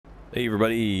Hey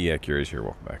everybody, Curious here,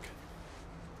 welcome back.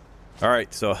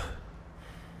 Alright, so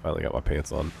finally got my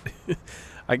pants on.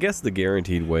 I guess the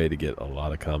guaranteed way to get a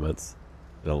lot of comments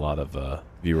and a lot of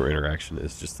viewer interaction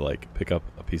is just to like pick up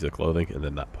a piece of clothing and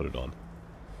then not put it on.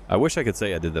 I wish I could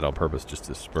say I did that on purpose just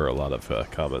to spur a lot of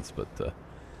comments, but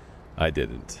I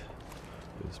didn't.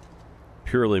 It was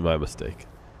purely my mistake.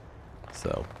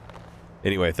 So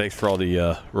anyway, thanks for all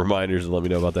the reminders and let me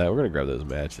know about that. We're going to grab those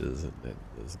matches and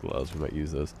those gloves. We might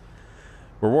use those.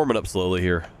 We're warming up slowly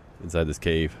here inside this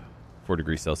cave, 4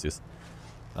 degrees Celsius.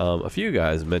 A few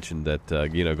guys mentioned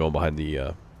that, you know, going behind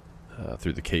the,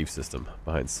 through the cave system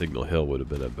behind Signal Hill would have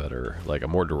been a better, like a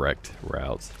more direct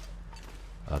route.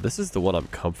 This is the one I'm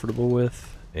comfortable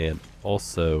with, and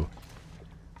also,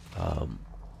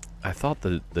 I thought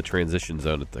the transition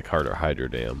zone at the Carter Hydro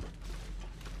Dam,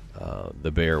 the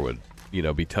bear would, you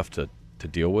know, be tough to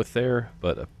deal with there,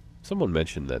 but someone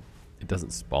mentioned that it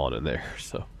doesn't spawn in there,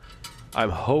 so I'm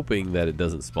hoping that it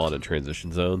doesn't spawn in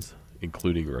transition zones,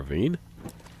 including ravine,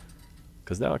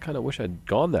 because now I kind of wish I'd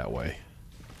gone that way,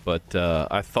 but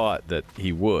I thought that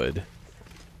he would,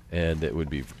 and it would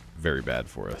be very bad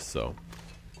for us, so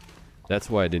that's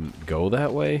why I didn't go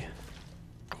that way.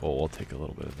 Coal, I'll take a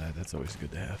little bit of that. That's always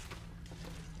good to have.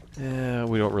 Yeah,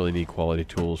 we don't really need quality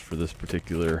tools for this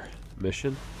particular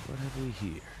mission. What have we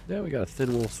here? Now we got a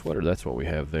thin wool sweater. That's what we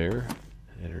have there.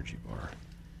 Energy bar.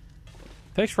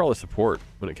 Thanks for all the support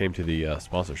when it came to the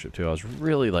sponsorship too. I was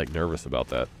really like nervous about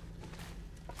that.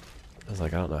 I was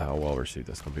like, I don't know how well received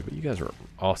that's gonna be, but you guys were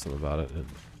awesome about it and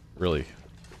really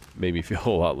made me feel a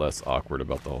lot less awkward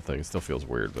about the whole thing. It still feels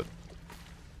weird, but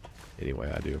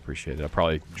anyway, I do appreciate it. I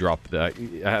probably dropped that.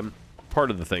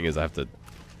 Part of the thing is I have to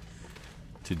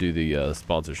do the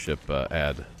sponsorship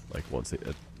ad like once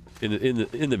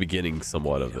in the beginning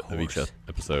somewhat of each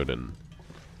episode, and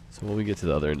so when we get to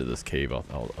the other end of this cave,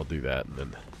 I'll do that and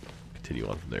then continue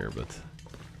on from there. But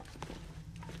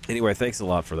anyway, thanks a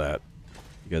lot for that.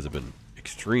 You guys have been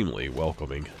extremely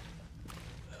welcoming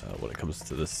when it comes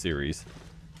to this series.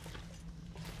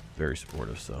 Very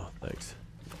supportive, so thanks.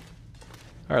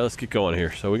 All right, let's get going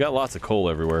here. So we got lots of coal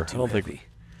everywhere. I don't think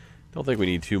we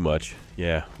need too much.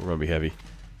 Yeah, we're gonna be heavy.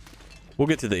 We'll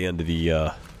get to the end of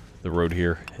the road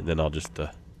here, and then I'll just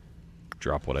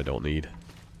drop what I don't need.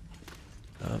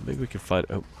 Maybe we can find...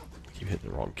 Oh, I keep hitting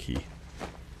the wrong key.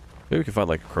 Maybe we can find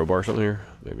like a crowbar or something here.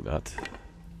 Maybe not.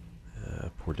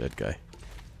 Poor dead guy.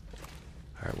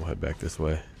 Alright, we'll head back this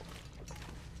way.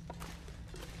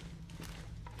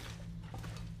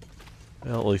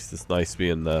 Well, at least it's nice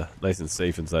being nice and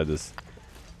safe inside this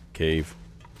cave.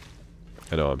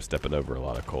 I know I'm stepping over a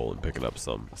lot of coal and picking up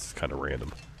some. This is kind of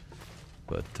random.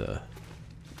 But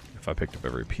if I picked up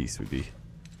every piece, we'd be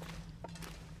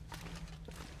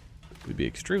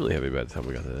extremely heavy by the time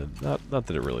we got to the end. Not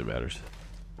that it really matters.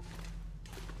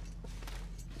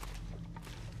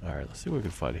 Alright, let's see what we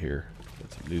can find here.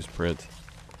 Got some newsprint,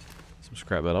 some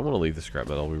scrap metal. I'm going to leave the scrap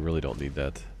metal. We really don't need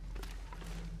that.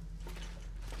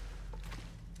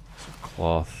 Some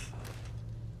cloth.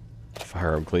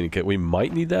 Firearm cleaning kit. We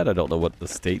might need that. I don't know what the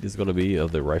state is going to be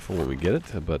of the rifle when we get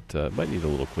it, but might need a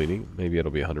little cleaning. Maybe it'll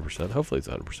be 100%. Hopefully it's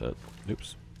 100%.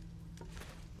 Oops.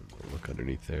 Look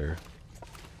underneath there.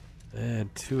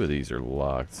 And 2 of these are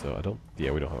locked, so I don't...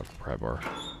 Yeah, we don't have a pry bar.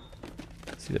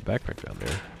 See that backpack down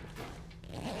there.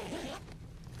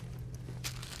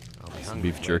 Some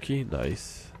beef jerky.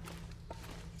 Nice.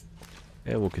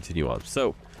 And we'll continue on.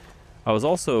 So, I was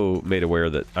also made aware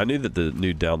that... I knew that the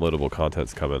new downloadable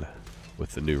content's coming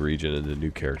with the new region and the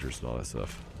new characters and all that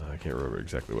stuff. I can't remember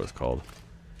exactly what it's called.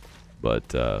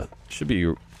 But, should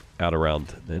be out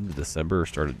around the end of December,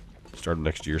 started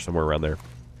next year, somewhere around there.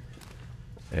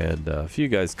 And a few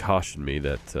guys cautioned me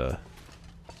that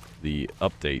the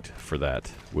update for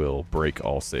that will break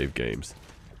all save games.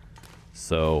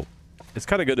 So it's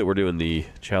kind of good that we're doing the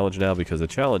challenge now, because the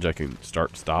challenge I can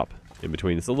start and stop in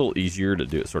between. It's a little easier to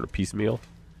do it sort of piecemeal.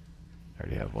 I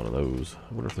already have one of those.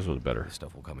 I wonder if this one's better. This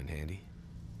stuff will come in handy.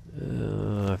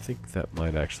 I think that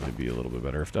might actually be a little bit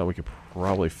better. If not, we could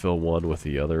probably fill one with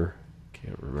the other.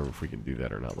 Can't remember if we can do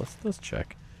that or not. Let's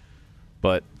check.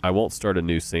 But I won't start a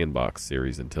new sandbox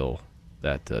series until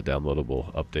that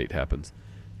downloadable update happens.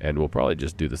 And we'll probably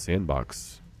just do the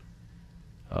sandbox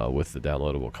with the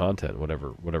downloadable content,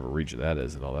 whatever region that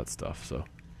is and all that stuff. So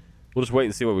we'll just wait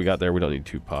and see what we got there. We don't need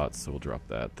 2 pots, so we'll drop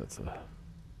that. That's a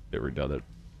bit redundant.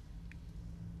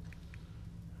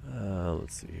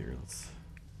 Let's see here. Let's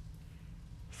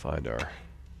find our...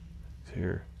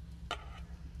 Here.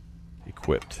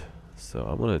 Equipped. So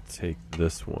I'm going to take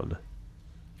this one.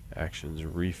 Actions,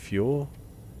 refuel.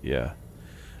 Yeah.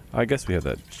 I guess we have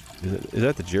that. Is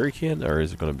that the jerry can, or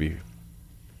is it going to be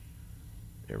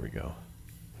Here we go.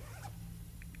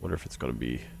 Wonder if it's going to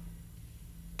be...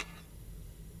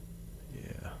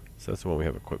 Yeah. So that's the one we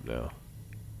have equipped now.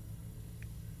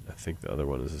 I think the other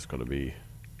one is just going to be...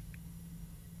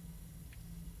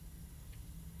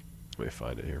 Let me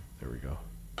find it here. There we go.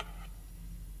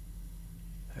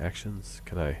 Actions.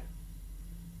 Can I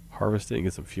harvest it and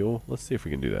get some fuel? Let's see if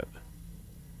we can do that.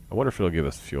 I wonder if it'll give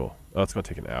us fuel. Oh, it's going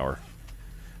to take an hour.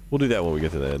 We'll do that when we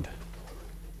get to the end.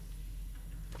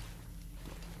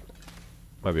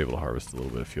 Might be able to harvest a little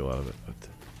bit of fuel out of it, but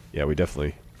yeah, we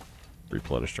definitely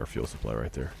replenished our fuel supply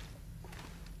right there.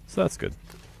 So that's good.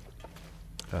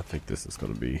 I think this is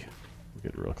going to be... We're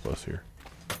getting real close here.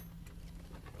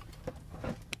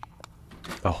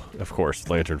 Oh, of course,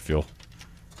 lantern fuel.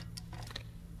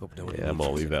 Hope no one Yeah, I'm going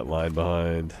to leaves leave that line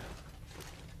behind.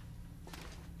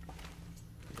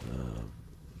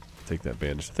 Take that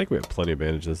bandage. I think we have plenty of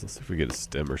bandages. Let's see if we get a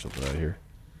stem or something out of here.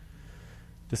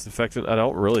 Disinfectant. I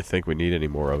don't really think we need any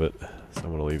more of it, so I'm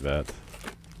going to leave that.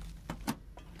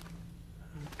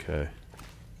 Okay.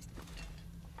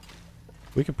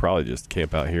 We could probably just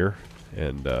camp out here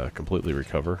and completely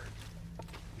recover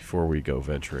before we go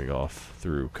venturing off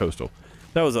through coastal.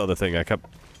 That was the other thing I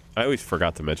always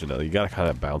forgot to mention that. You got to kind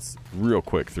of bounce real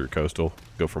quick through coastal.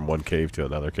 Go from one cave to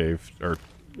another cave, or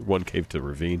one cave to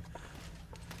ravine.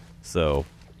 So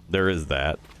there is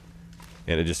that.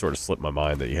 And it just sort of slipped my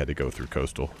mind that you had to go through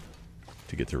coastal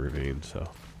to get to ravine. So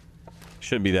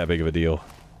shouldn't be that big of a deal.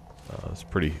 It's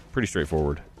pretty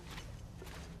straightforward.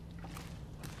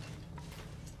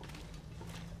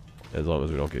 As long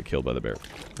as we don't get killed by the bear.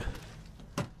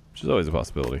 Which is always a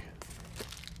possibility.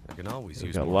 I can always We've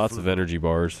use got more lots food. of energy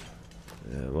bars.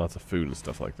 And lots of food and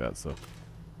stuff like that. So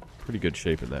pretty good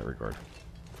shape in that regard.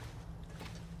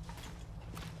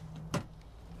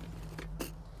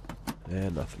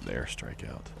 And nothing there. Strike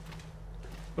out.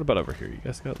 What about over here? You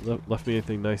guys got left me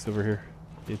anything nice over here?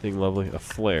 Anything lovely? A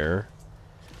flare.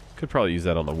 Could probably use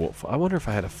that on the wolf. I wonder if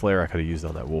I had a flare I could have used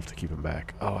on that wolf to keep him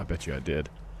back. Oh, I bet you I did.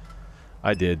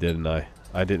 I did, didn't I?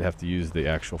 I didn't have to use the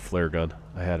actual flare gun.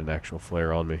 I had an actual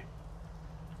flare on me.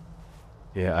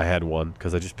 Yeah, I had one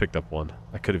because I just picked up one.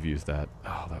 I could have used that.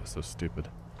 Oh, that was so stupid.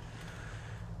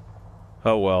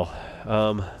 Oh well.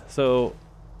 So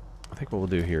I think what we'll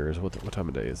do here is what time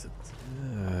of day is it?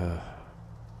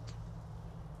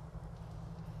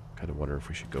 Kind of wonder if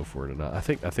we should go for it or not. I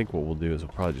think what we'll do is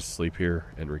we'll probably just sleep here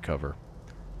and recover,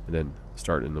 and then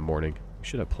start in the morning. We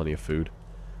should have plenty of food.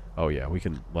 Oh yeah, we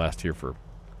can last here for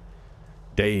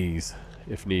days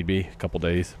if need be, a couple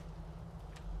days.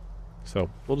 So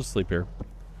we'll just sleep here,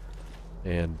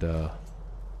 and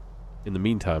in the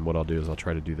meantime, what I'll do is I'll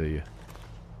try to do the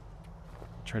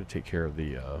take care of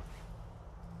the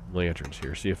lanterns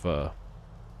here. See if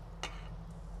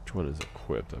which one is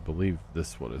equipped. I believe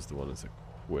this one is the one that's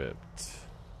equipped.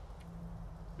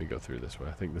 Let me go through this way.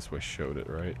 I think this way showed it,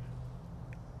 right?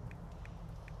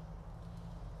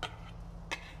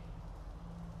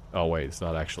 Oh wait, it's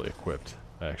not actually equipped.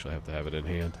 I actually have to have it in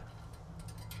hand.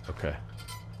 Okay.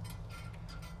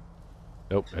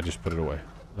 Nope, I just put it away.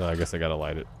 I guess I gotta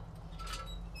light it.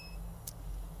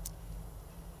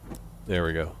 There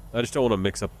we go. I just don't want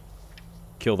to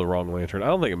kill the wrong lantern. I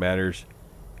don't think it matters.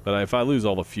 But if I lose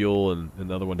all the fuel and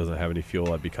the other one doesn't have any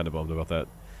fuel, I'd be kind of bummed about that.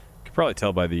 You can probably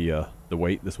tell by the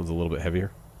weight. This one's a little bit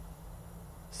heavier.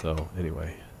 So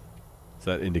anyway,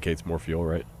 so that indicates more fuel,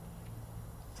 right?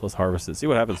 So let's harvest it. See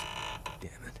what happens. Damn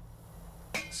it.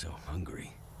 So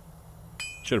hungry.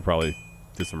 Should have probably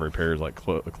did some repairs, like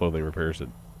clothing repairs that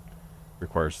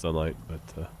requires sunlight.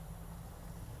 But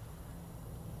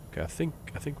okay,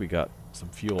 I think we got some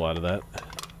fuel out of that.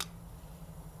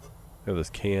 We have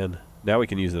this can. Now we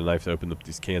can use the knife to open up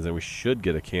these cans, and we should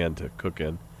get a can to cook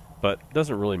in. But it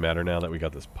doesn't really matter now that we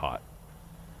got this pot.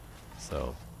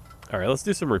 So, all right, let's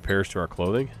do some repairs to our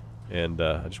clothing. And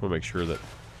I just want to make sure that...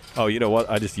 Oh, you know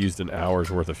what? I just used an hour's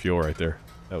worth of fuel right there.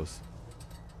 That was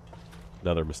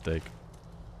another mistake.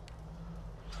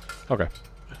 Okay.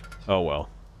 Oh,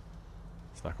 well.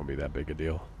 It's not going to be that big a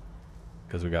deal.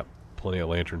 Because we got plenty of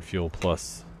lantern fuel,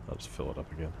 plus... I'll just fill it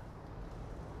up again.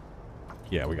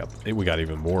 Yeah, we got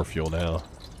even more fuel now.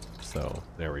 So,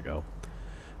 there we go.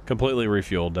 Completely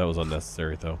refueled. That was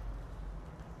unnecessary, though.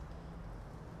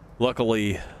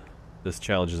 Luckily, this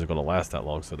challenge isn't going to last that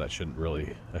long, so I shouldn't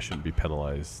be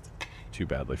penalized too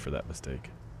badly for that mistake.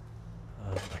 I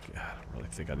don't really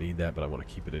think I need that, but I want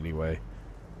to keep it anyway.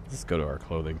 Let's go to our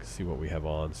clothing, see what we have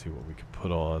on, see what we can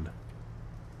put on.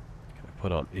 Can I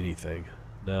put on anything?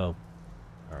 No.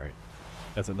 Alright.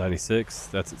 That's at 96.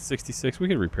 That's at 66. We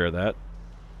can repair that.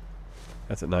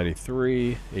 That's at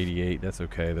 93. 88. That's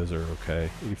okay. Those are okay.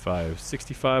 85.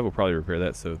 65. We'll probably repair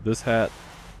that. So this hat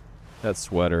That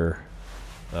sweater.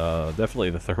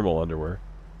 Definitely the thermal underwear.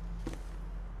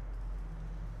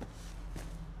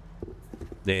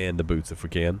 And the boots if we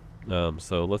can.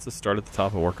 So let's just start at the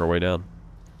top and work our way down.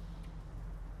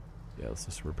 Yeah, let's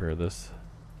just repair this.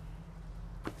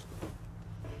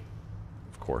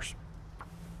 Of course.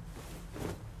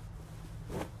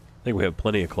 I think we have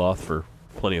plenty of cloth for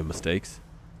plenty of mistakes.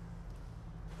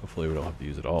 Hopefully we don't have to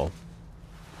use it all.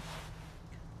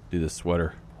 Do this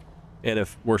sweater. And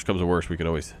if worse comes to worse, we can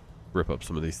always rip up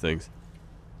some of these things.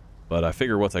 But I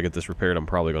figure once I get this repaired, I'm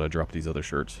probably going to drop these other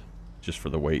shirts. Just for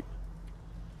the weight.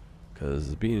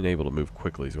 Because being able to move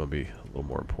quickly is going to be a little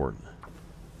more important.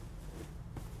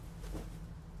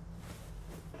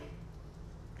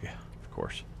 Yeah, of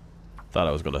course. Thought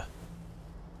I was going to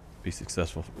be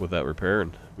successful with that repair,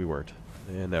 and we weren't.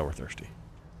 And now we're thirsty.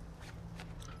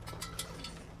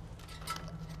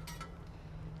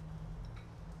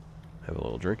 Have a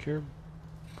little drink here.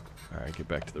 Alright, get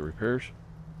back to the repairs.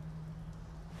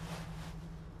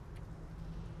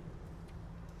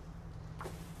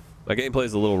 My gameplay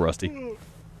is a little rusty.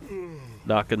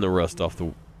 Knocking the rust off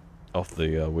the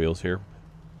wheels here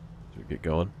as we get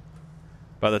going.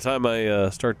 By the time I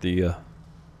start the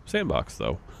sandbox,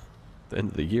 though, at the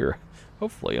end of the year,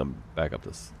 hopefully I'm back up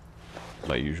to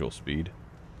my usual speed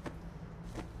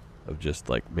of just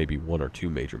like maybe 1 or 2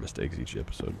 major mistakes each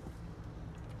episode.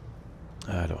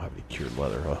 I don't have any cured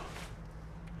leather, huh?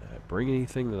 Did I bring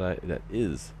anything that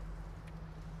is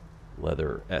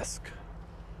leather-esque?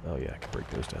 Oh yeah, I can break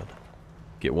those down.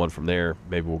 Get one from there.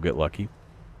 Maybe we'll get lucky.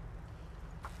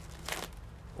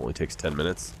 Only takes 10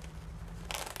 minutes.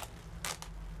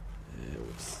 And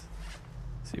let's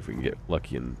see if we can get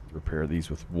lucky and repair these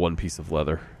with 1 piece of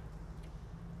leather.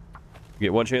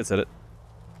 Get 1 chance at it.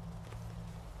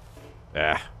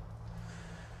 Ah.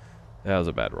 That was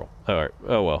a bad roll. Alright.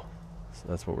 Oh well. So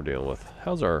that's what we're dealing with.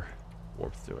 How's our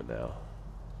warmth doing now?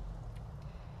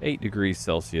 8 degrees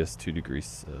Celsius, 2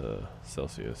 degrees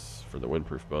Celsius for the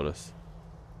windproof bonus.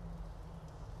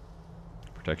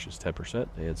 Protection is 10%,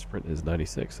 and sprint is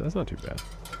 96, so that's not too bad.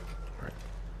 Alright.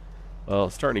 Well,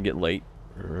 it's starting to get late.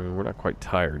 We're not quite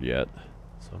tired yet,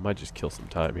 so I might just kill some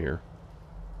time here.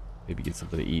 Maybe get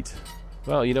something to eat.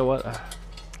 Well, you know what? I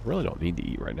really don't need to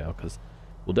eat right now, because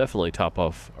we'll definitely top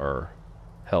off our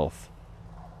health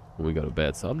when we go to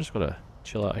bed. So I'm just going to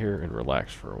chill out here and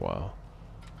relax for a while.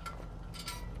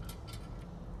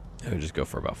 I'll just go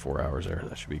for about 4 hours there.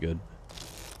 That should be good.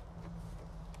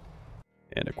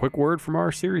 And a quick word from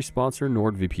our series sponsor,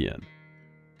 NordVPN.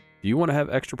 Do you want to have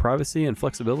extra privacy and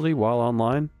flexibility while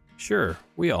online? Sure,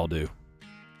 we all do.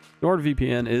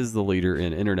 NordVPN is the leader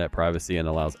in internet privacy and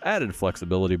allows added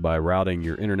flexibility by routing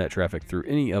your internet traffic through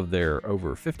any of their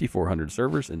over 5,400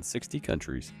 servers in 60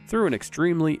 countries through an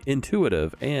extremely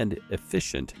intuitive and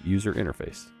efficient user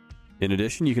interface. In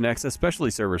addition, you can access specialty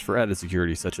servers for added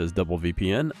security such as Double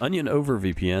VPN, Onion over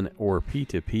VPN, or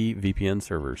P2P VPN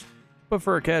servers. But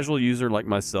for a casual user like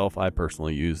myself, I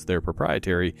personally use their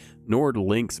proprietary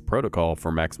NordLynx protocol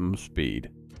for maximum speed.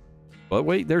 But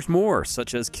wait, there's more,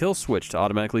 such as Kill Switch to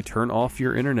automatically turn off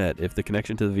your internet if the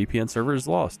connection to the VPN server is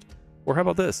lost. Or how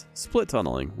about this, split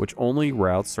tunneling, which only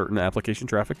routes certain application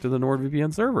traffic to the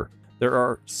NordVPN server. There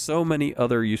are so many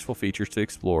other useful features to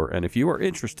explore, and if you are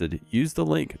interested, use the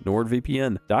link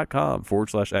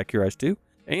nordvpn.com/accurize2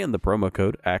 and the promo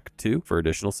code ACT2 for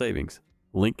additional savings.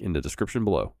 Link in the description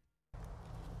below.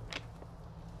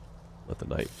 Let the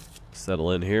night settle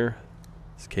in here.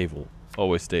 This cave will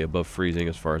always stay above freezing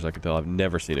as far as I can tell. I've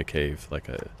never seen a cave, like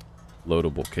a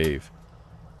loadable cave,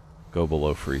 go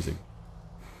below freezing.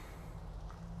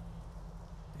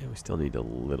 Yeah, we still need a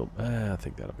little... I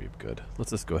think that'll be good.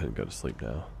 Let's just go ahead and go to sleep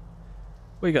now.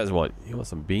 What do you guys want? You want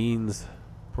some beans?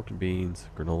 Pork and beans,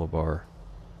 granola bar,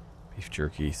 beef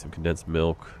jerky, some condensed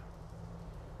milk.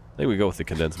 I think we go with the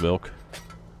condensed milk.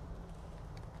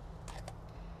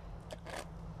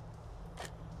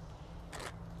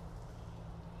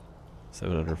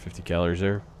 $750 calories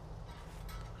there.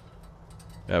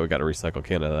 Yeah, we got a recycle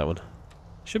can out of that one.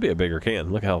 Should be a bigger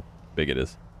can. Look how big it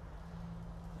is.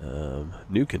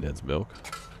 New condensed milk.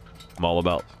 I'm all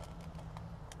about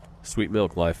sweet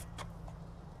milk life.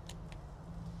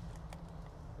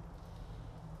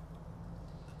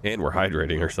 And we're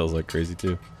hydrating ourselves like crazy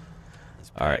too.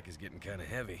 This All right, pack is getting kind of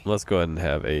heavy. let's go ahead and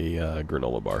have a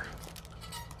granola bar.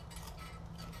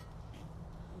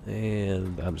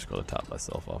 And I'm just going to top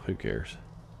myself off. Who cares?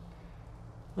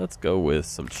 Let's go with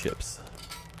some chips.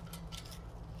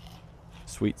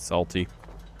 Sweet, salty.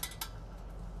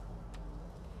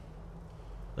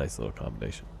 Nice little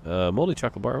combination. Moldy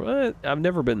chocolate bar. I don't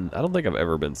think I've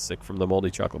ever been sick from the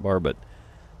moldy chocolate bar, but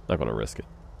not going to risk it.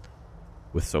 Let's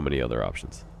with so many other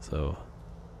options. So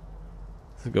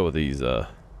let's go with these.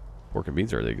 Pork and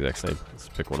beans are the exact same. Let's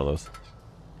pick one of those.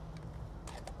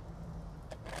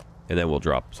 And then we'll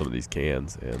drop some of these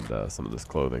cans and some of this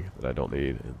clothing that I don't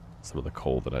need and some of the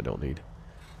coal that I don't need.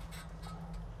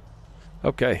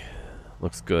 Okay,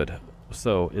 looks good.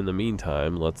 So in the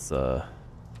meantime, let's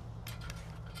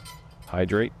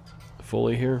hydrate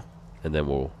fully here, and then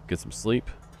we'll get some sleep.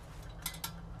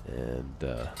 And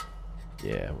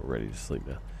yeah, we're ready to sleep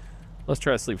now. Let's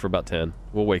try to sleep for about 10.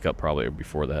 We'll wake up probably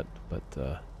before that,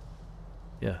 but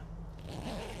yeah.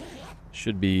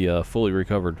 Should be fully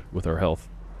recovered with our health.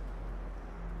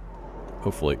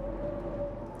 Hopefully.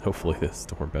 Hopefully this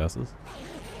storm passes.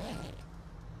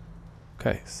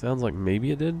 Okay, sounds like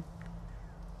maybe it did.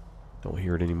 Don't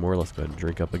hear it anymore. Let's go ahead and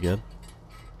drink up again.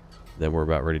 Then we're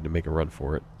about ready to make a run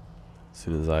for it. As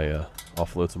soon as I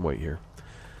offload some weight here.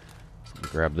 So let me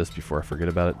grab this before I forget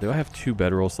about it. Do I have 2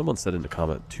 bedrolls? Someone said in the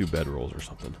comment 2 bedrolls or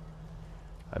something.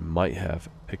 I might have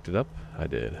picked it up. I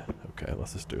did. Okay,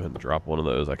 let's just do it and drop one of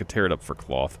those. I could tear it up for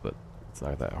cloth, but it's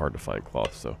not that hard to find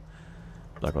cloth, so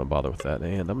I'm not going to bother with that.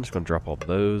 And I'm just going to drop all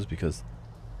those because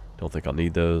I don't think I'll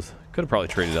need those. Could have probably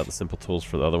traded out the simple tools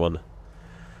for the other one.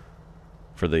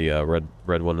 For the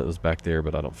red one that was back there,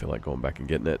 but I don't feel like going back and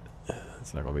getting it.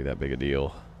 It's not going to be that big a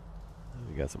deal.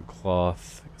 We got some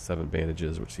cloth, 7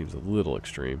 bandages, which seems a little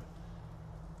extreme.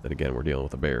 Then again, we're dealing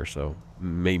with a bear, so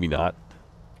maybe not.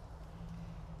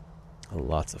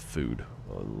 Lots of food,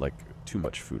 like too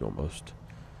much food almost.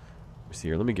 Let me see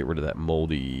here. Let me get rid of that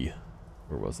moldy.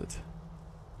 Where was it?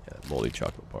 Yeah, moldy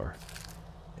chocolate bar,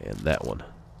 and that one.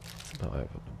 Somehow I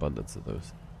have an abundance of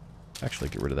those. Actually,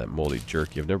 get rid of that moldy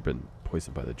jerky. I've never been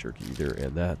poisoned by the jerky either,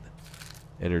 and that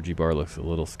energy bar looks a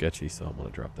little sketchy, so I'm gonna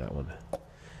drop that one.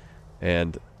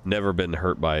 And never been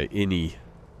hurt by any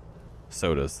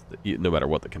sodas, no matter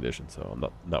what the condition. So I'm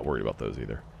not worried about those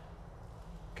either.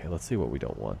 Okay, let's see what we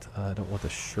don't want. I don't want the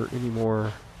shirt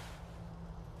anymore.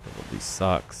 Don't want these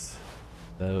socks.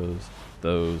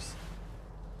 Those.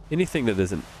 Anything that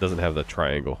doesn't have the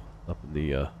triangle up in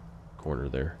the corner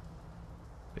there.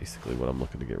 Basically what I'm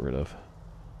looking to get rid of.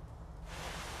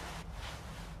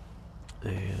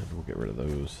 And we'll get rid of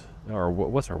those.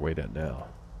 What's our weight at now?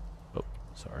 Oh,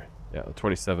 sorry. Yeah,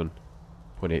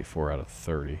 27.84 out of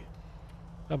 30.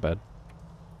 Not bad.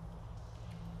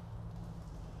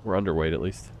 We're underweight at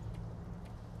least.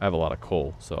 I have a lot of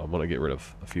coal, so I'm going to get rid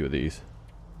of a few of these.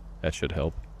 That should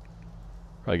help.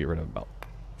 Probably get rid of about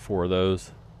 4 of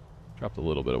those. Dropped a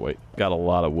little bit of weight. Got a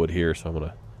lot of wood here, so I'm going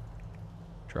to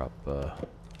drop...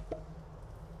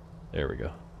 there we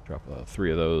go. Drop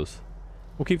 3 of those.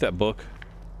 We'll keep that book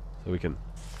so we can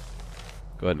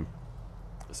go ahead and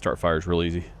start fires real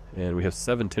easy. And we have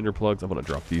 7 tinder plugs. I'm going to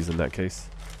drop these in that case.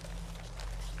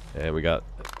 And we got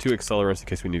 2 accelerants in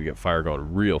case we need to get fire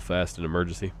going real fast in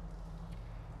emergency.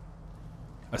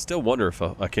 I still wonder if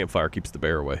a campfire keeps the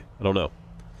bear away. I don't know.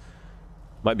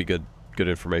 Might be good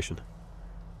information.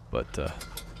 But I'm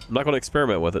not going to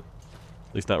experiment with it.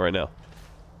 At least not right now.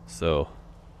 So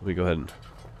let me go ahead and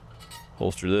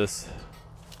holster this.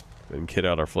 Go ahead and kit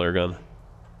out our flare gun.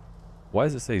 Why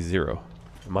does it say 0?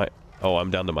 Oh,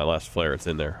 I'm down to my last flare. It's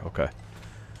in there. Okay.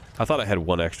 I thought I had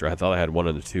 1 extra. I thought I had 1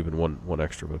 in the tube and one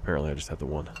extra, but apparently I just had the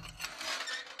 1.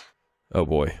 Oh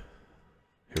boy.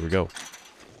 Here we go.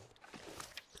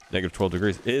 Negative 12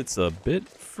 degrees. It's a bit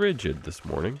frigid this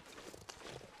morning.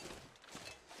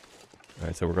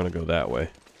 Alright, so we're going to go that way.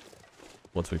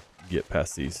 Once we get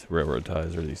past these railroad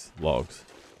ties or these logs.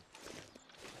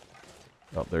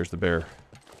 Oh, there's the bear.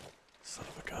 Son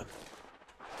of a gun.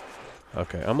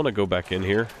 Okay, I'm going to go back in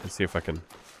here and see if I can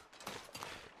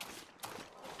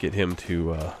get him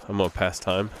to, I'm going to pass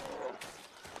time.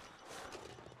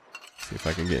 See if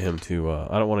I can get him to,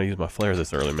 I don't want to use my flare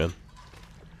this early, man.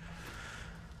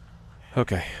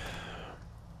 Okay.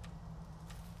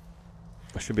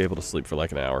 I should be able to sleep for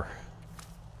like an hour.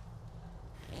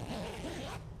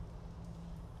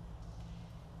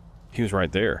 He was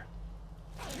right there.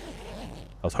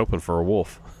 I was hoping for a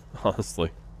wolf,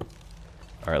 honestly.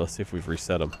 Alright, let's see if we've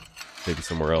reset him. Maybe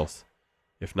somewhere else.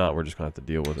 If not, we're just going to have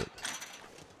to deal with it.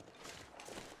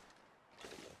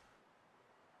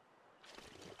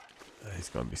 He's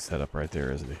going to be set up right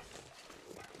there, isn't he?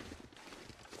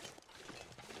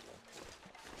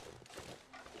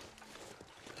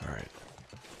 Alright.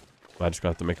 Am I just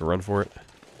going to have to make a run for it?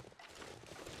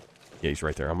 Yeah, he's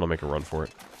right there. I'm going to make a run for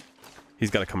it. He's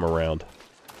got to come around.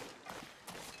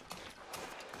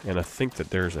 And I think that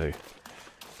there's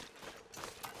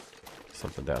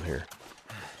something down here.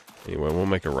 Anyway, we'll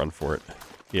make a run for it.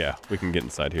 Yeah, we can get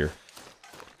inside here.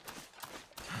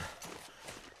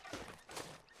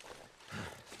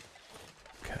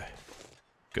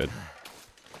 Good.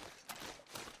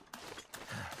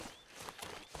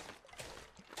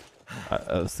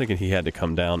 I was thinking he had to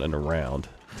come down and around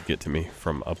to get to me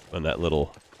from up on that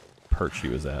little perch he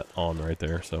was on right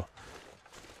there. So, all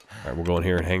right, we'll go in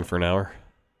here and hang for an hour.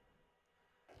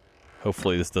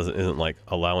 Hopefully this isn't like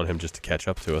allowing him just to catch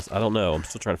up to us. I don't know. I'm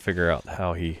still trying to figure out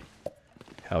how he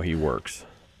works.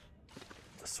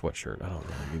 A sweatshirt. I don't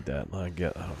really need that. I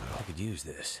don't know. I could use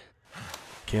this.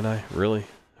 Can I? Really?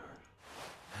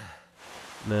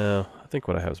 No, I think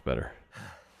what I have is better.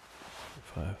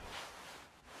 5.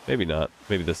 Maybe not.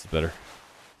 Maybe this is better.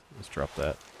 Let's drop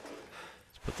that.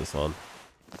 Let's put this on.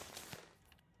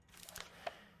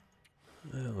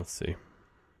 Let's see.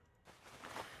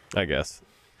 I guess.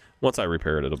 Once I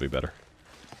repair it, it'll be better.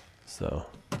 So,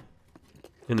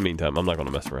 in the meantime, I'm not going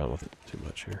to mess around with it too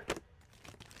much here.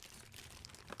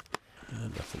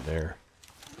 Nothing there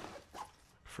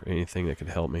for anything that could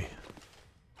help me.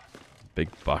 Big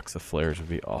box of flares would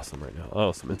be awesome right now.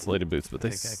 Oh, some insulated boots, but they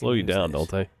slow you down, don't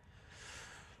they?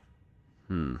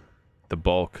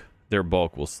 Their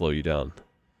bulk will slow you down.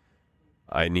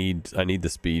 I need the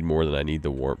speed more than I need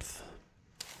the warmth.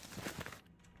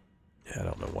 Yeah, I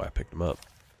don't know why I picked them up.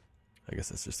 I guess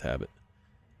that's just habit.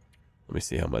 Let me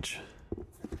see how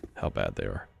bad they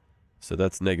are. So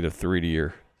that's -3 to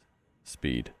your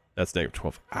speed. That's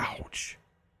 -12. Ouch.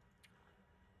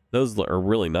 Those are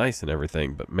really nice and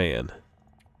everything, but man,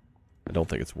 I don't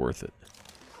think it's worth it.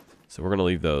 So we're going to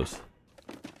leave those.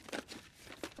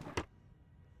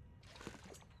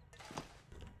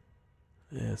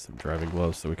 Yeah, some driving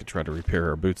gloves so we can try to repair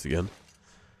our boots again.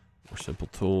 More simple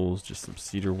tools, just some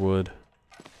cedar wood.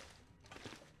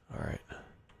 Alright.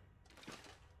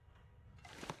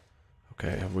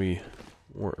 Okay, have we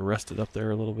rested up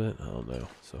there a little bit? I don't know.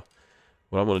 So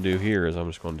what I'm going to do here is I'm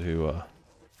just going to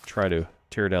try to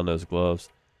tear down those gloves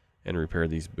and repair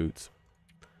these boots.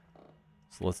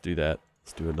 So let's do that.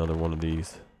 Let's do another one of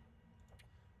these.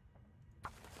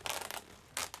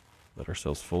 Let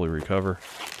ourselves fully recover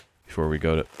before we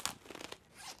go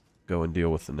and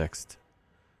deal with the next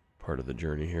part of the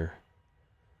journey here.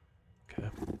 Okay.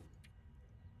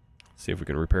 See if we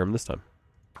can repair them this time.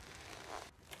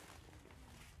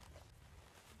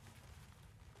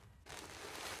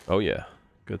 Oh yeah,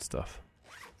 good stuff.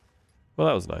 Well,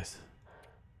 that was nice.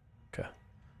 Okay.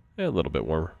 Yeah, a little bit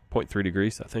warmer. 0.3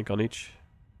 degrees, I think, on each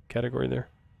category there.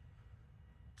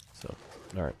 So,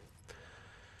 all right.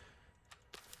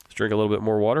 Let's drink a little bit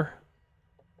more water.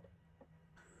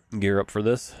 Gear up for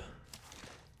this.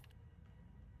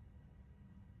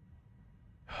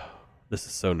 This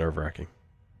is so nerve-wracking.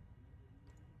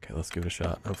 Okay, let's give it a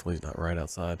shot. Hopefully he's not right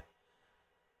outside.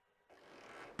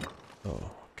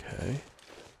 Oh, okay.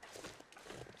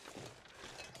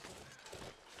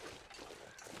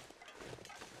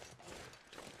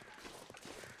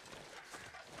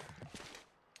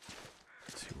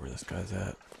 Let's see where this guy's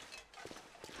at.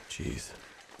 Jeez.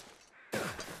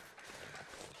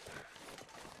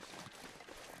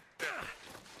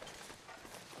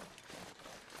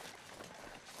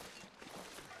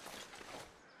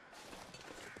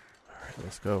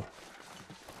 Let's go.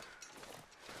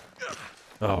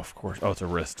 Oh, of course. Oh, it's a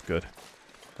wrist. Good.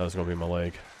 That was going to be my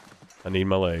leg. I need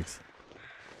my legs.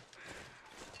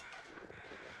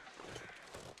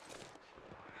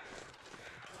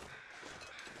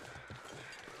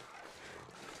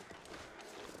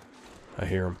 I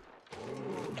hear him.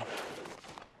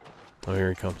 Oh, here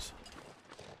he comes.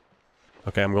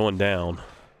 Okay, I'm going down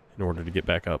in order to get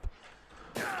back up.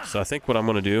 So I think what I'm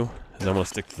going to do is I'm going to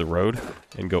stick to the road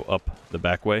and go up the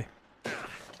back way.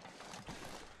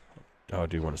 Oh, I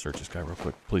do want to search this guy real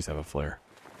quick. Please have a flare.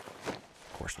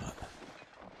 Of course not.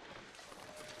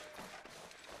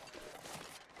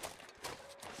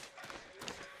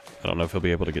 I don't know if he'll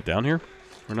be able to get down here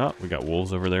or not. We got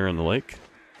wolves over there in the lake.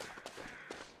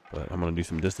 But I'm going to do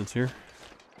some distance here.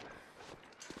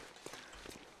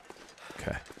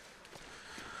 Okay.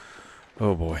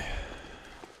 Oh boy.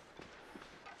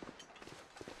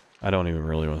 I don't even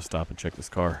really want to stop and check this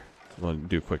car. I want to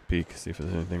do a quick peek, see if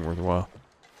there's anything worthwhile.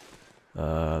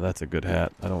 That's a good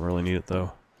hat. I don't really need it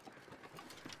though.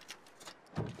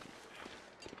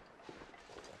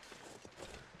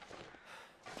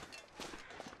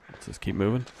 Let's just keep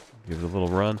moving. Give it a little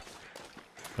run.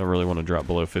 I don't really want to drop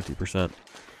below 50%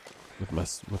 with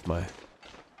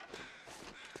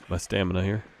my stamina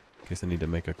here, in case I need to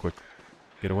make a quick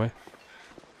getaway.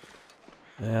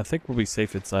 I think we'll be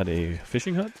safe inside a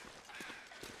fishing hut,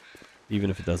 even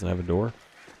if it doesn't have a door.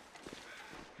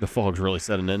 The fog's really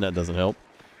setting in. That doesn't help.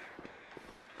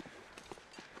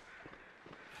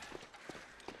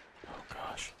 Oh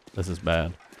gosh, this is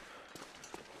bad.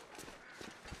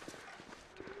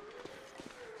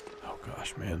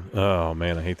 Gosh, man. Oh,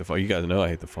 man, I hate the fog. You guys know I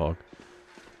hate the fog.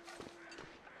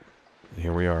 And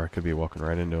here we are. I could be walking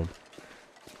right into him.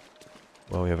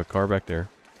 Well, we have a car back there.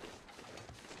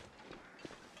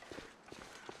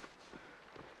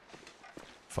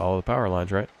 Follow the power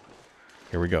lines, right?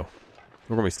 Here we go.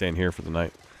 We're going to be staying here for the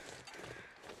night.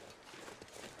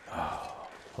 Oh,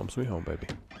 home sweet home, baby.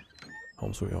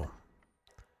 Home sweet home.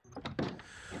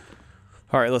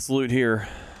 Alright, let's loot here.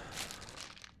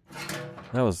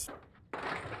 That was...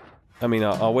 I mean,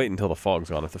 I'll wait until the fog's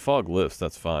gone. If the fog lifts,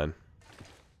 that's fine.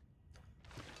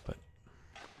 But...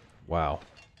 wow.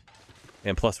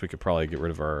 And plus, we could probably get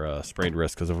rid of our sprained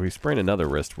wrist, because if we sprain another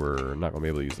wrist, we're not going to be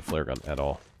able to use the flare gun at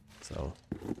all. So...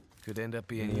 could end up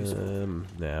being useful.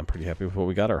 Nah, I'm pretty happy with what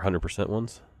we got. Our 100%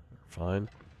 ones. Fine.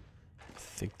 I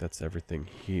think that's everything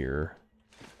here.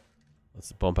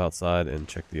 Let's bump outside and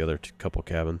check the other couple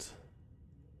cabins.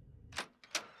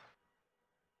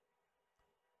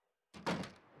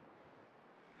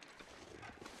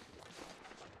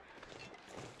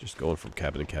 Just going from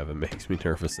cabin to cabin makes me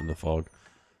nervous in the fog.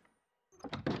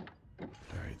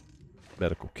 Alright.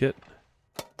 Medical kit.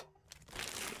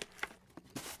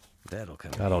 That'll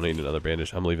come. I don't need another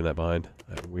bandage. I'm leaving that behind.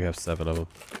 We have 7 of them.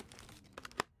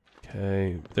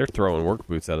 Okay. They're throwing work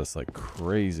boots at us like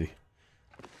crazy.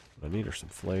 What I need are some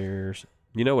flares.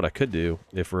 You know what I could do?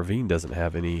 If Ravine doesn't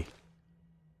have any...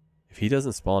 if he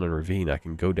doesn't spawn in Ravine, I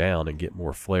can go down and get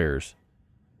more flares.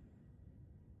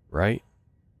 Right?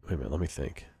 Wait a minute, let me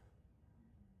think.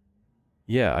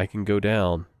 Yeah, I can go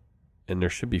down, and there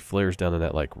should be flares down in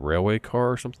that, like, railway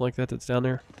car or something like that that's down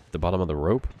there. At the bottom of the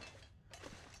rope.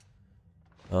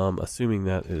 Assuming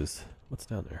that is... what's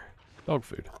down there? Dog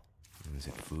food. Is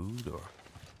it food or?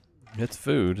 It's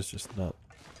food. It's just not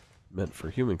meant for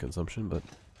human consumption, but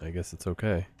I guess it's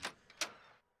okay.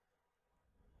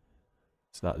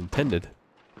 It's not intended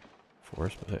for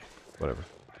us, but hey, whatever.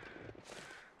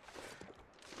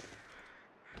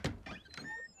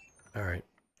 Alright.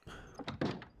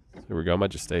 Here we go. I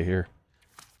might just stay here.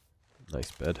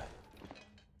 Nice bed.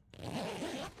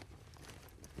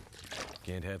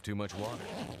 Can't have too much water.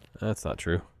 That's not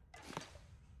true.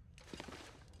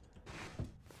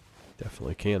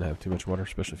 Definitely can have too much water,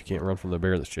 especially if you can't run from the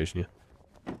bear that's chasing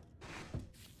you.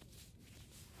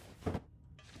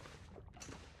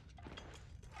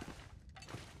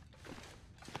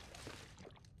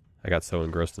 I got so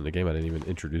engrossed in the game I didn't even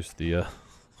introduce the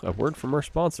a word from our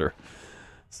sponsor.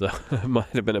 So it might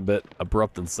have been a bit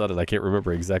abrupt and sudden. I can't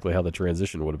remember exactly how the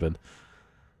transition would have been.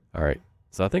 Alright,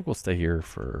 so I think we'll stay here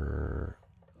for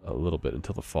a little bit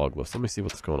until the fog lifts. Let me see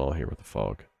what's going on here with the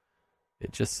fog.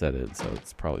 It just set in, so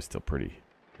it's probably still pretty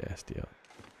nasty out.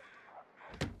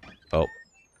 Oh,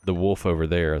 the wolf over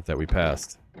there that we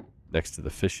passed next to the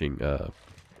fishing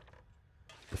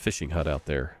hut out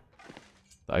there,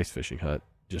 the ice fishing hut,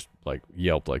 just like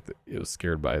yelped like it was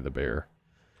scared by the bear.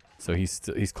 So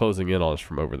he's closing in on us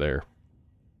from over there.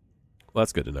 Well,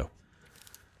 that's good to know.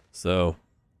 So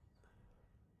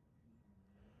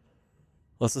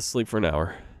let's just sleep for an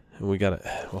hour. And we got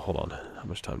well, hold on. How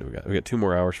much time do we got? We got 2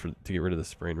 more hours to get rid of the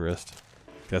sprained wrist.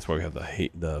 That's why we have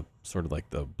the sort of like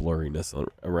the blurriness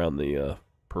around the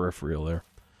peripheral there.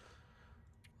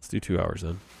 Let's do 2 hours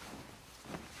then.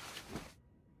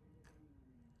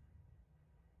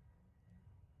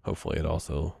 Hopefully it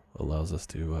also allows us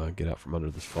to get out from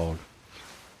under this fog.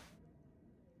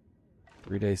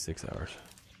 3 days, 6 hours.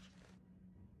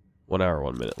 1 hour,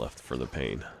 1 minute left for the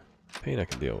pain. Pain I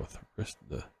can deal with.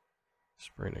 The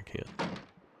sprain I can't.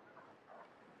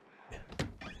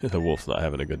 The wolf's not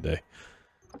having a good day.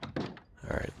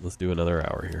 Alright, let's do another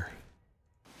hour here.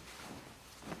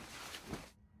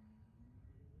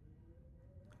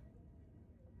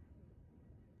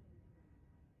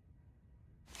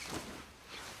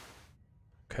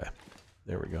 Okay,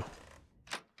 there we go.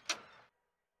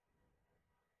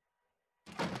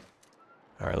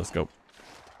 Alright, let's go.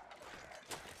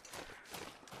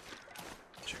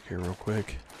 Check here real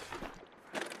quick.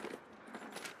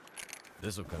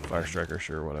 This will come. Fire striker,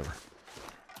 sure, whatever.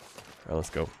 Alright, let's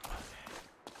go.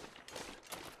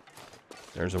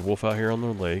 There's a wolf out here on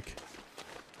the lake.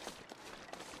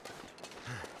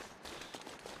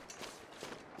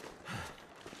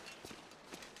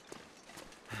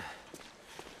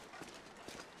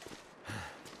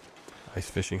 Ice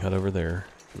fishing hut over there.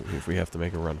 If we have to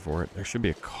make a run for it. There should be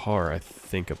a car, I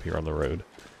think, up here on the road.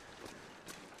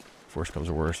 If worse comes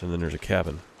to worse. And then there's a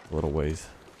cabin a little ways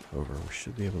over. We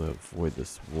should be able to avoid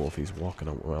this wolf. He's walking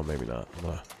on. Well, maybe not. I'm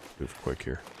going to move quick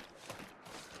here.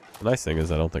 The nice thing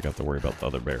is I don't think I have to worry about the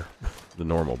other bear. The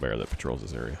normal bear that patrols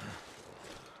this area.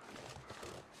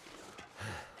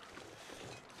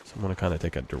 So I'm going to kind of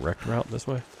take a direct route this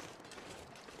way.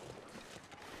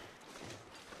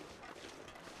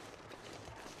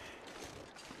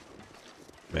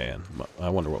 Man, I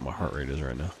wonder what my heart rate is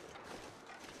right now.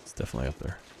 It's definitely up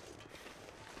there.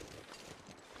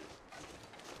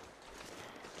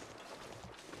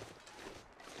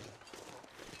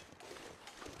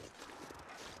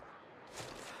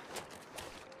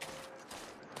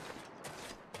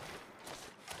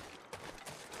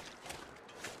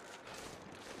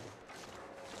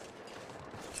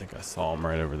 I think I saw him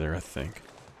right over there, I think.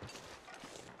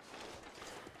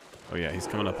 Oh yeah, he's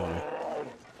coming up on me.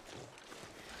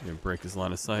 I'm gonna break his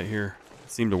line of sight here. It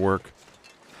seemed to work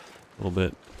a little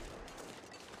bit.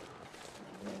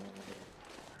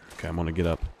 Okay, I'm gonna get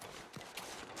up.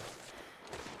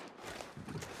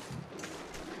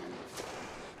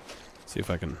 See if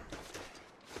I can.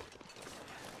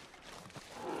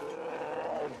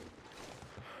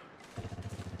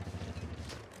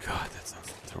 God, that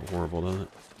sounds horrible, doesn't it?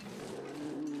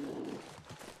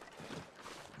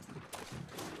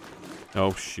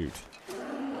 Oh, shoot.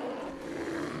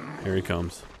 Here he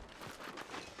comes.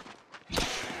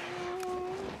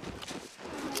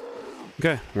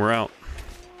 Okay, we're out.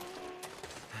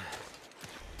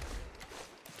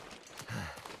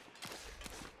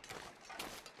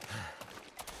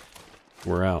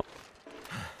 We're out.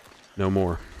 No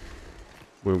more.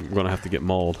 We're gonna have to get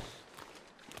mauled.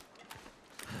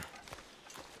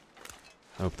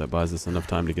 I hope that buys us enough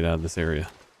time to get out of this area.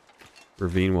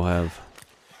 Ravine will have,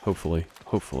 hopefully,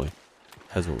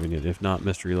 has what we need. If not,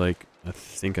 Mystery Lake, I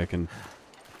think I can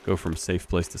go from safe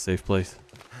place to safe place.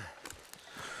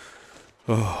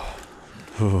 Oh.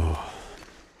 Oh.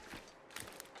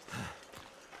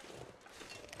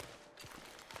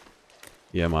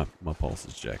 Yeah, my pulse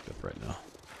is jacked up right now.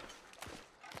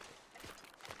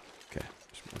 Okay,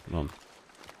 just working on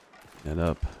that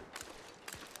up.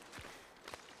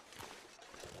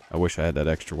 I wish I had that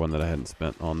extra one that I hadn't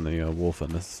spent on the wolf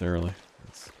unnecessarily.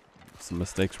 Some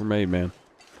mistakes were made, man.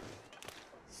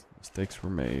 Some mistakes were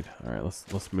made. All right,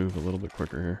 let's move a little bit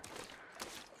quicker here.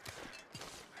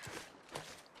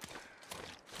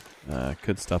 I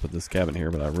could stop at this cabin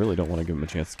here, but I really don't want to give him a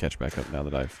chance to catch back up now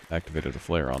that I've activated a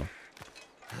flare on him.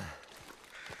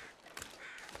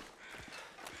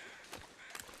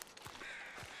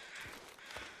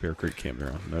 Bear Creek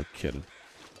campground, no kidding.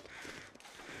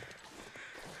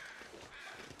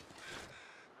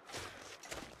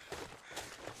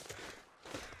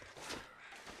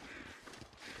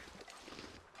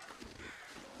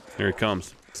 Here he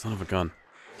comes. Son of a gun.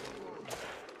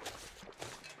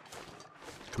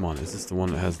 Come on, is this the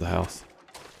one that has the house?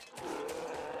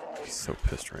 He's so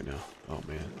pissed right now. Oh,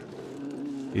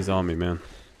 man. He's on me, man.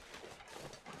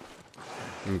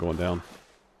 I'm going down.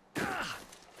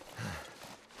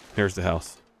 Here's the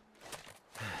house.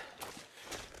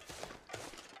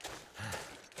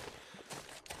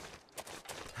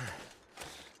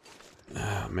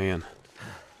 Oh, man.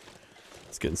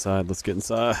 Let's get inside. Let's get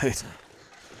inside.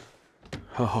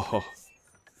 Oh.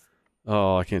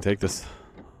 Oh, I can't take this.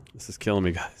 This is killing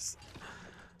me, guys.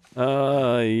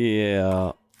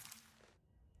 Yeah.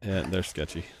 Yeah, they're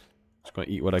sketchy. Just gonna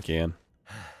eat what I can.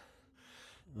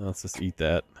 Let's just eat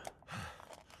that.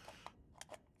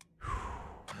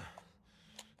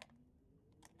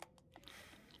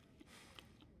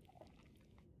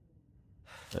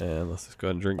 And let's just go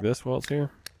ahead and drink this while it's here.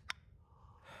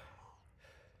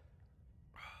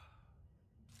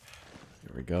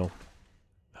 There we go.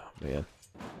 Oh, man.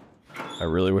 I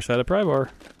really wish I had a pry bar.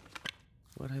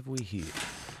 What have we here?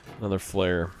 Another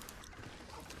flare.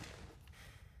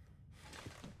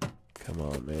 Come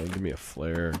on, man. Give me a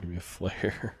flare. Give me a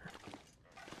flare.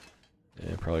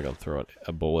 Yeah, probably gonna throw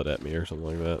a bullet at me or something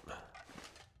like that.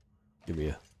 Give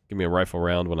me a rifle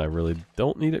round when I really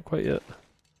don't need it quite yet.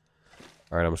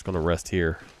 Alright, I'm just gonna rest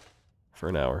here for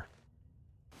an hour.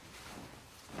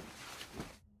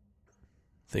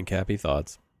 Think happy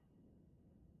thoughts.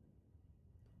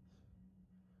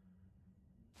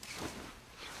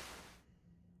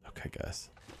 Okay, guys.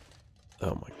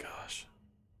 Oh my gosh.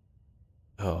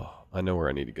 Oh, I know where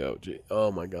I need to go. Gee.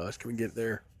 Oh my gosh, can we get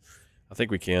there? I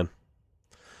think we can.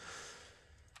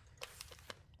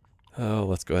 Oh,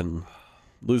 let's go ahead and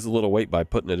lose a little weight by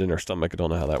putting it in our stomach. I don't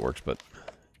know how that works, but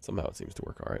somehow it seems to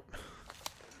work all right.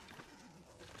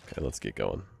 Okay, let's get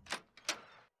going.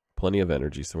 Plenty of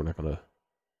energy, so we're not going to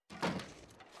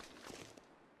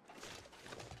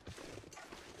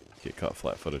get caught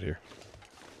flat-footed here.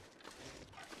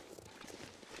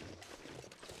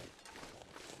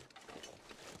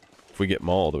 If we get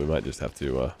mauled, we might just have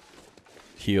to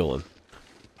heal and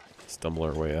stumble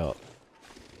our way out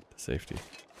to safety.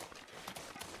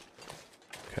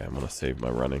 Okay, I'm going to save my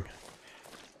running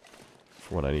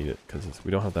for when I need it, because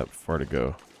we don't have that far to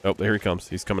go. Oh, there he comes.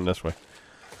 He's coming this way.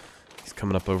 He's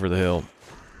coming up over the hill.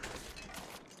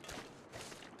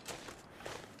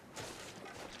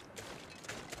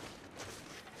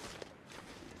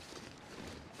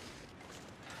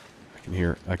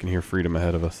 can hear freedom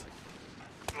ahead of us.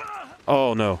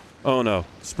 Oh no. Oh no.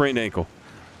 Sprained ankle.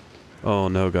 Oh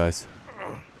no, guys.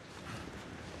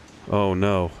 Oh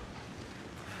no.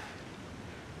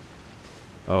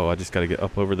 Oh, I just gotta get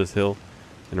up over this hill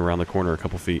and around the corner a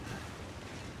couple feet.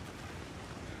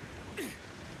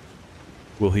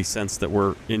 Will he sense that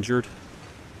we're injured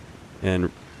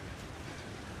and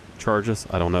charge us?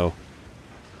 I don't know.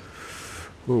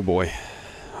 Oh boy.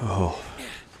 Oh.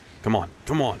 Come on.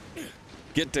 Come on.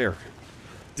 Get there.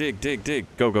 Dig, dig, dig.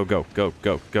 Go, go, go. Go,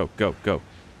 go, go, go, go.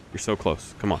 You're so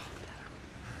close. Come on.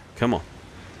 Come on.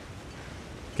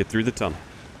 Get through the tunnel.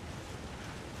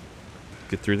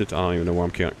 Get through the tunnel. I don't even know where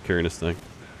I'm carrying this thing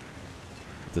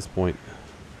at this point.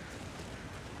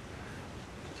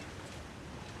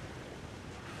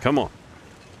 Come on.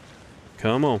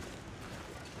 Come on.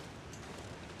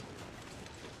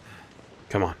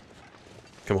 Come on.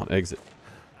 Come on, exit.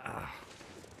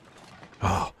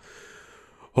 Oh.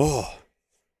 Oh.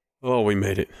 Oh, we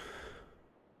made it.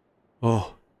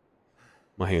 Oh.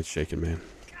 My hand's shaking, man.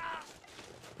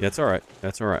 Yeah, it's alright.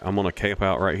 That's alright. I'm gonna camp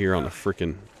out right here on the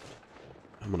freaking...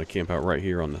 I'm gonna camp out right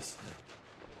here on this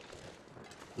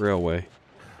railway.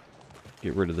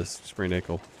 Get rid of this sprained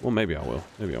ankle. Well, maybe I will.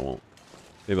 Maybe I won't.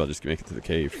 Maybe I'll just make it to the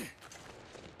cave.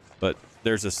 But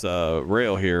there's this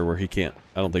rail here where he can't...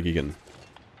 I don't think he can...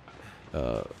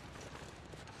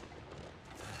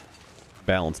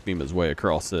 balance beam his way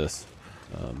across this.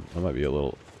 That might be a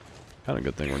little kind of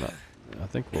good thing we're not. I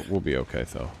think we'll be okay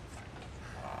though.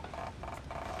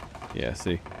 Yeah,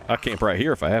 see, I'll camp right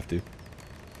here if I have to.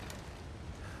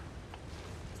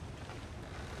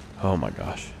 Oh my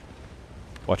gosh,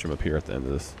 watch him up here at the end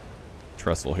of this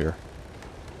trestle here.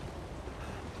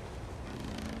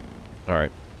 All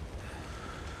right.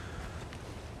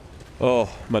 Oh,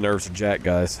 my nerves are jacked,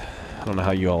 guys. I don't know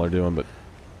how you all are doing, but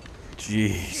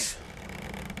jeez.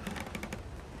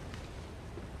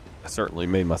 I certainly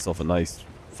made myself a nice,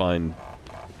 fine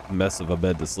mess of a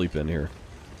bed to sleep in here.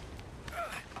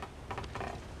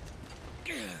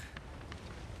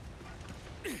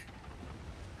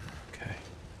 Okay.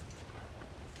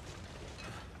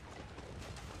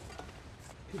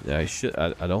 Yeah,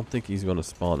 I don't think he's going to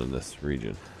spawn in this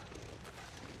region.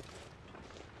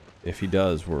 If he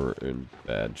does, we're in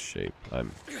bad shape.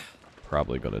 I'm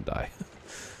probably going to die.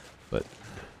 But...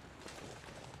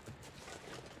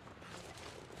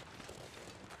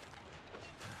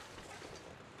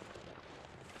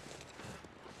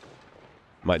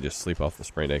 might just sleep off the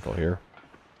sprained ankle here.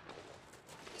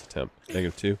 Let's attempt.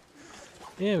 -2.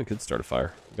 Yeah, we could start a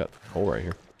fire. We got coal right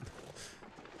here.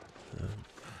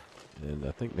 And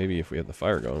I think maybe if we have the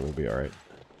fire going, we'll be alright.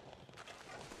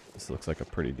 This looks like a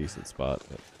pretty decent spot.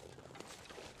 But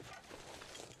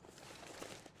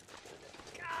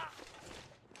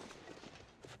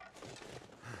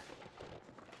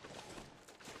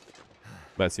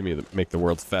might see me make the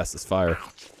world's fastest fire.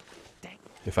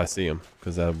 If I see him,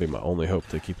 because that'll be my only hope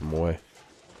to keep him away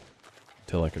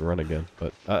until I can run again.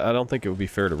 But I don't think it would be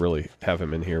fair to really have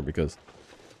him in here because,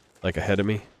 like, ahead of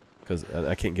me, because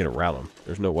I can't get around him.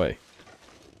 There's no way.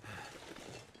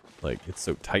 Like, it's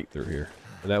so tight through here,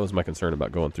 and that was my concern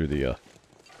about going through the.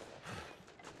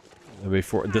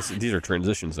 These are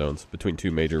transition zones between two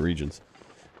major regions,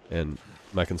 and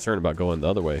my concern about going the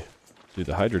other way through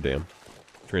the Hydro Dam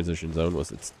transition zone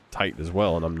was it's tight as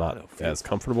well, and I'm not as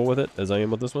comfortable with it as I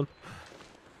am with this one.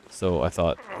 So I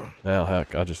thought, well,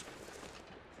 heck, I'll just...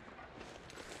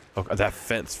 Oh, that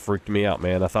fence freaked me out,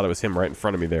 man. I thought it was him right in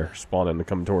front of me there, spawning and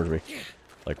coming towards me.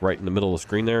 Like right in the middle of the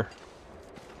screen there.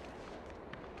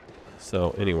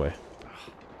 So anyway,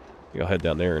 I'll head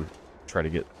down there and try to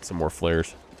get some more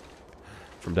flares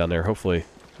from down there. Hopefully,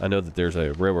 I know that there's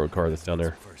a railroad car that's down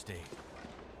there.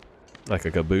 Like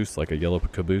a caboose, like a yellow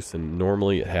caboose, and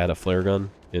normally it had a flare gun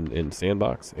in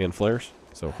sandbox and flares.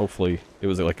 So hopefully it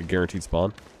was like a guaranteed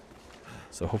spawn.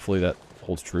 So hopefully that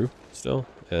holds true still,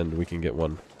 and we can get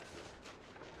one,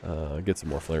 get some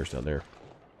more flares down there.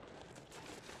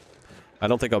 I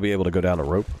don't think I'll be able to go down a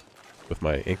rope with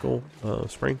my ankle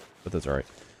sprain, but that's all right.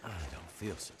 I don't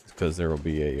feel so. Because there will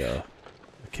be a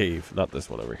cave, not this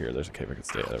one over here. There's a cave I can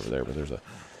stay at over there, but there's a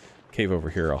cave over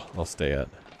here I'll stay at.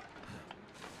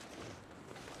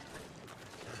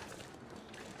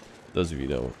 Those of you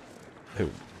know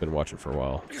who've been watching for a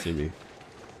while see me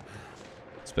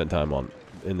spend time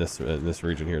in this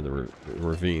region here, the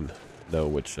ravine, know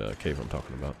which cave I'm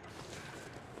talking about.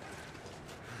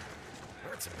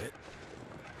 Hurts a bit.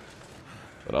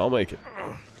 But I'll make it.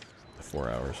 4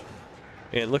 hours.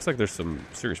 And it looks like there's some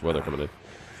serious weather coming in.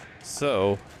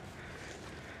 So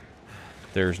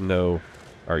there's no...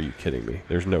 Are you kidding me?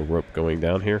 There's no rope going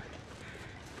down here?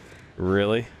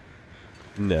 Really?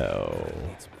 No.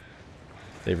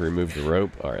 They've removed the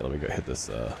rope. All right, let me go hit this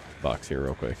box here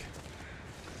real quick.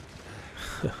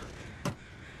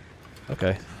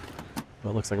 Okay.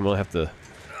 Well, it looks like I'm gonna have to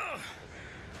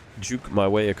juke my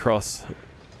way across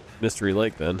Mystery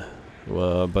Lake then.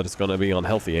 But it's gonna be on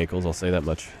healthy ankles, I'll say that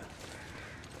much.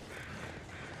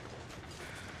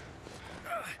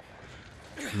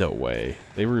 No way.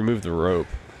 They removed the rope.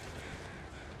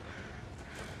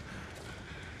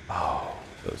 Oh,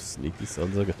 those sneaky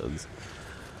sons of guns.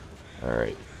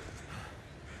 Alright.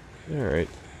 Alright.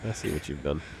 I see what you've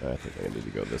done. I think I need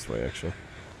to go this way, actually.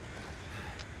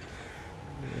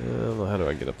 Well, how do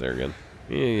I get up there again?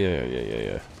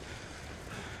 Yeah.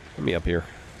 Let me up here.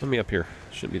 Let me up here.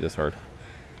 Shouldn't be this hard.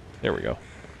 There we go.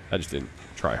 I just didn't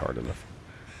try hard enough.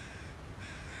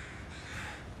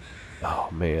 Oh,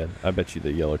 man. I bet you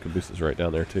the yellow caboose is right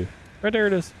down there, too. Right there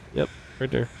it is. Yep,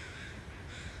 right there.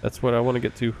 That's what I want to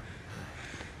get to.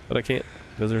 But I can't,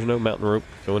 because there's no mountain rope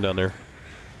going down there.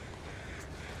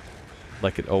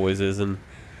 Like it always is in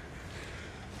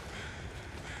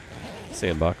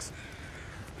Sandbox.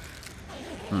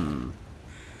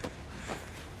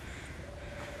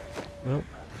 Well,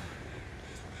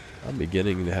 I'm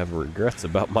beginning to have regrets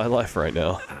about my life right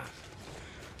now.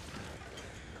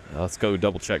 Let's go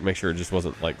double check, make sure it just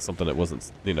wasn't like something that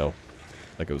wasn't, you know,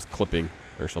 like it was clipping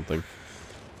or something.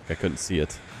 I couldn't see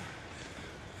it.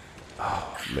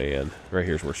 Oh, man. Right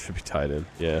here's where it should be tied in.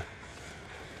 Yeah.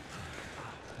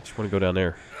 I just want to go down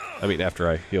there. I mean, after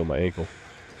I heal my ankle.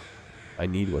 I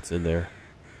need what's in there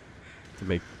to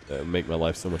make my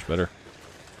life so much better.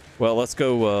 Well, let's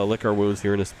go lick our wounds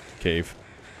here in this cave.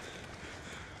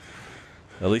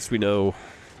 At least we know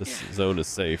this zone is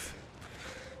safe.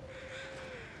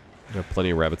 We have plenty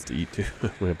of rabbits to eat, too.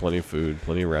 We have plenty of food,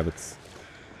 plenty of rabbits,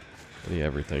 plenty of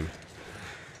everything.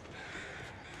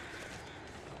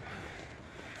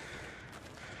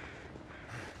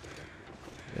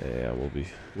 Yeah, we'll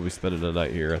be spending the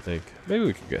night here, I think. Maybe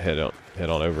we could head on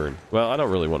over and... Well, I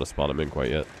don't really want to spawn him in quite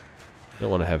yet. I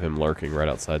don't want to have him lurking right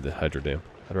outside the hydro dam.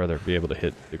 I'd rather be able to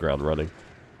hit the ground running.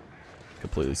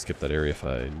 Completely skip that area if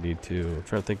I need to. I'm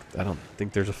trying to think. I don't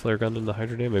think there's a flare gun in the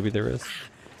hydro dam. Maybe there is.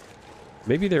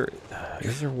 Maybe there...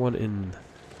 Is there one in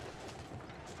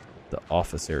the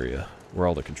office area where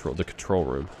all the control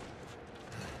room?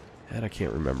 That I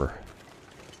can't remember.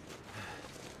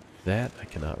 That I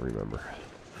cannot remember.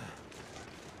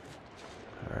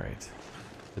 Alright.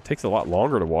 It takes a lot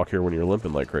longer to walk here when you're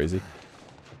limping like crazy.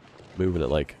 Moving at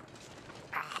like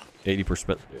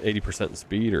 80%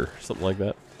 speed or something like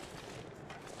that.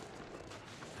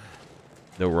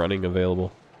 No running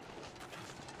available.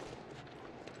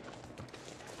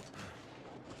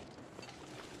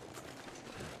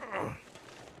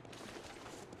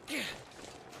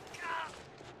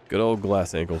 Good old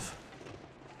glass ankles.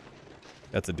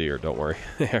 That's a deer, don't worry.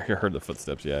 I heard the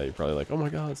footsteps. Yeah, you're probably like, oh my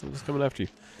god, something's coming after you.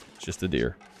 It's just a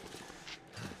deer.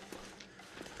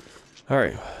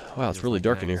 Alright. Wow, it's really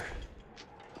dark in here.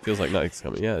 Feels like night's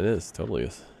coming. Yeah, it is. Totally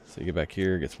is. So you get back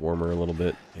here, it gets warmer a little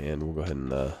bit, and we'll go ahead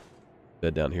and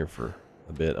bed down here for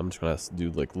a bit. I'm just going to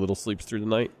do like little sleeps through the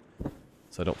night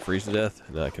so I don't freeze to death,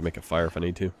 and then I can make a fire if I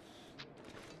need to.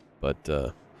 But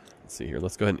let's see here.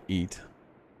 Let's go ahead and eat.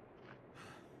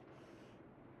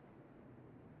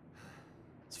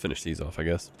 Let's finish these off, I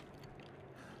guess.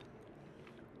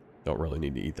 Don't really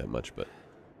need to eat that much, but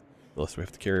the less we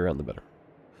have to carry around, the better.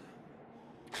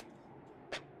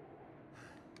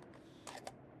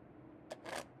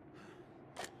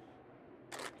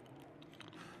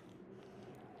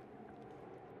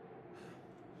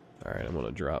 Alright, I'm going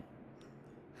to drop.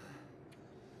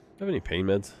 Do I have any pain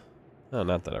meds? No,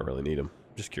 not that I really need them.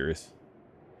 Just curious.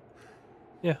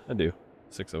 Yeah, I do.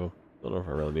 6 of them. Don't know if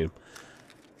I really need them.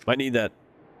 Might need that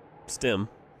stem.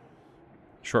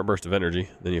 Short burst of energy.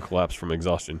 Then you collapse from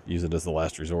exhaustion. Use it as the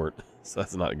last resort. So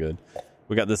that's not good.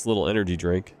 We got this little energy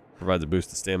drink. Provides a boost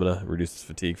to stamina. Reduces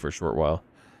fatigue for a short while.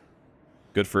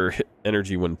 Good for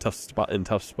energy when in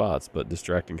tough spots, but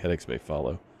distracting headaches may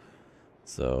follow.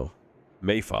 So...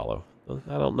 may follow.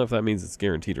 I don't know if that means it's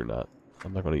guaranteed or not.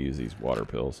 I'm not going to use these water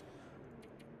pills.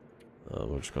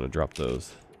 We're just going to drop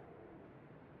those.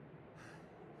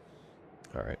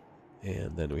 Alright.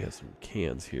 And then we have some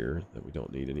cans here that we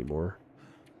don't need anymore.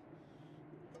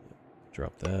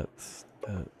 Drop that,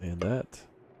 and that.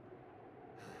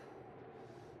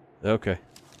 Okay.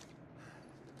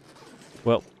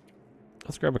 Well,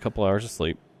 let's grab a couple hours of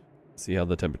sleep. See how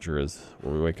the temperature is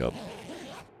when we wake up.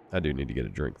 I do need to get a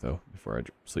drink, though, before I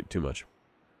sleep too much.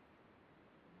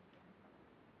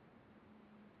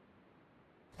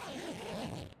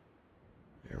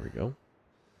 There we go.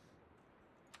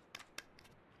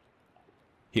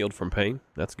 Healed from pain.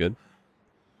 That's good.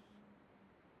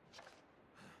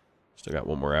 Still got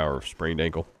 1 more hour of sprained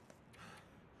ankle.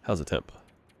 How's the temp?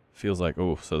 Feels like,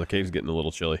 oh, so the cave's getting a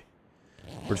little chilly.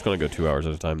 We're just going to go 2 hours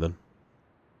at a time then.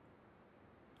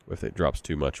 If it drops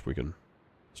too much, we can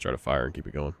start a fire and keep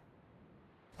it going.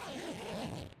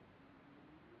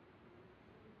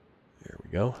 There we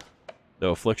go.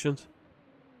 No afflictions.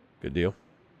 Good deal.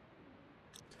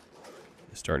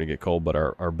 It's starting to get cold, but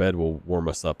our bed will warm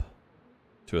us up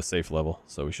to a safe level,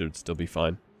 so we should still be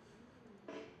fine.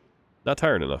 Not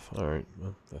tired enough. Alright,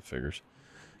 well, that figures.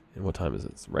 And what time is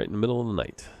it? It's right in the middle of the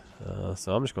night.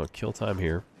 So I'm just going to kill time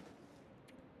here.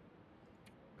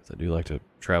 Because I do like to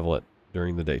travel it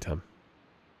during the daytime.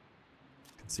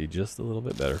 Can see just a little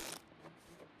bit better.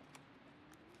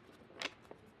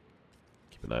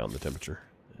 Keep an eye on the temperature.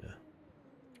 Yeah.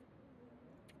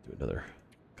 Do another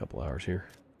couple hours here.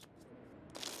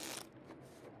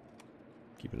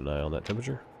 Keeping an eye on that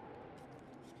temperature.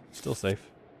 Still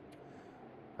safe.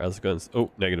 Alright, let's go ahead and...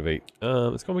 Oh,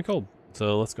 -8. It's going to be cold.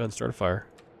 So let's go ahead and start a fire.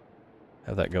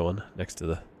 Have that going next to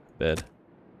the bed.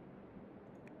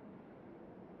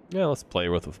 Yeah, let's play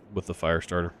with the fire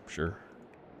starter. Sure.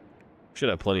 Should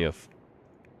have plenty of...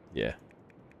 Yeah.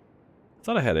 I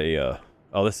thought I had a...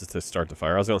 Oh, this is to start the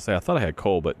fire. I was going to say, I thought I had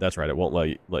coal, but that's right. It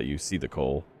won't let you see the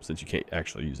coal since you can't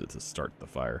actually use it to start the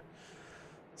fire.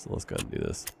 So let's go ahead and do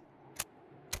this.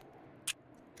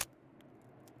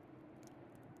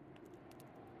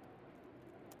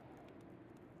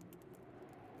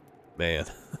 Man,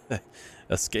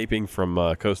 escaping from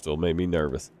coastal made me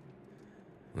nervous.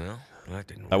 Well, that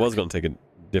didn't work. I was going to take a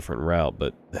different route,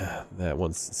 but that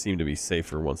one seemed to be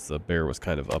safer once the bear was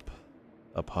kind of up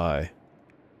high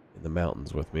in the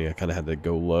mountains with me. I kind of had to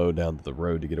go low down to the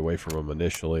road to get away from him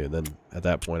initially, and then at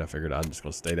that point I figured I'm just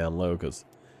going to stay down low because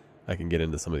I can get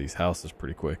into some of these houses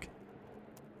pretty quick.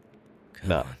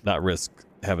 Not risk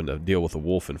having to deal with a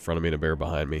wolf in front of me and a bear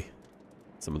behind me.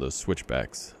 Some of those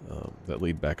switchbacks that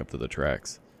lead back up to the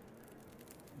tracks.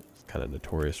 It's kind of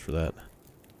notorious for that.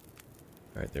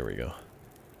 Alright, there we go.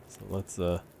 So let's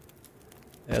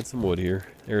add some wood here.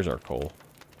 There's our coal.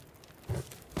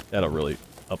 That'll really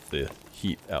up the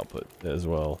heat output as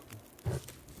well.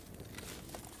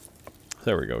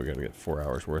 There we go. We're going to get 4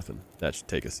 hours worth, and that should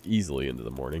take us easily into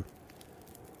the morning.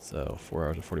 So 4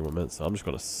 hours and 41 minutes. So I'm just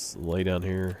going to lay down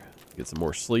here, get some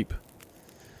more sleep,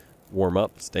 warm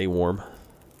up, stay warm.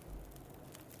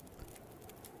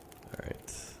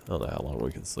 Alright, I don't know how long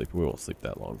we can sleep. We won't sleep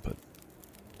that long, but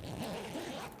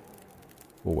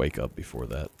we'll wake up before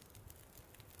that.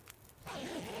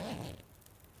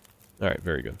 Alright,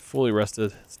 very good. Fully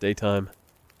rested. It's daytime.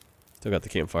 Still got the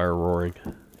campfire roaring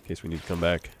in case we need to come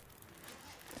back.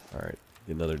 Alright,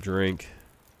 get another drink.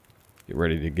 Get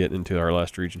ready to get into our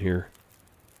last region here.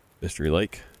 Mystery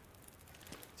Lake.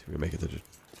 See if we can make it to...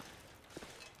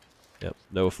 Yep,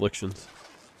 no afflictions.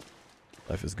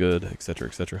 Life is good, etc.,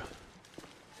 etc.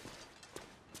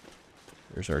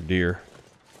 There's our deer.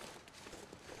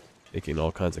 Making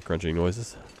all kinds of crunching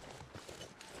noises.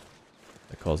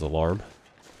 That cause alarm.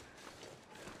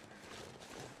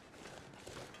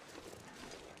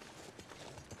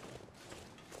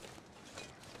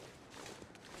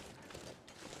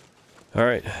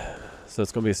 Alright, so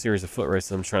it's going to be a series of foot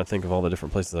races. I'm trying to think of all the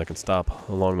different places I can stop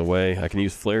along the way. I can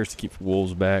use flares to keep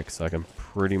wolves back, so I can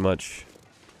pretty much...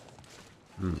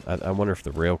 I wonder if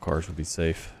the rail cars would be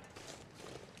safe.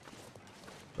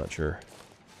 Not sure.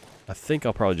 I think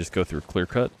I'll probably just go through clear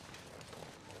cut.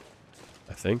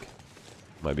 I think.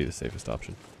 Might be the safest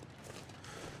option.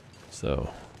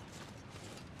 So.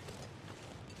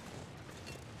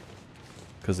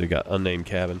 Because they got unnamed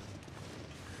cabin.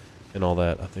 And all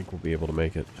that, I think we'll be able to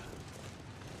make it.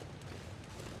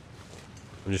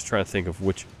 I'm just trying to think of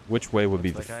which way would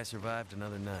be like I survived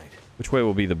another night. Which way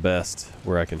will be the best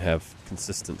where I can have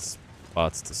consistent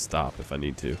spots to stop if I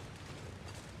need to.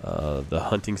 The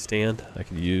hunting stand I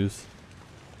could use.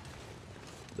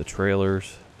 The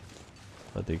trailers.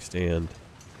 Hunting stand.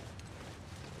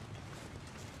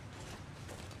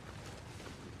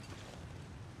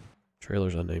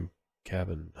 Trailers, unnamed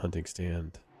cabin, hunting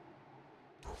stand.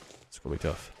 It's gonna be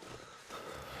tough.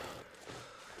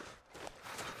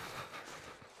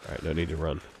 Alright, no need to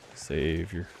run.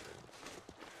 Savior.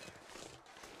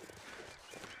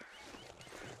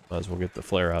 Might as well get the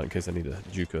flare out in case I need to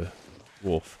juke a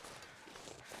wolf.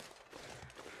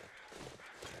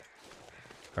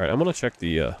 Alright, I'm gonna check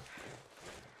the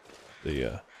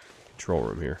control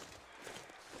room here.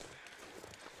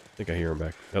 I think I hear him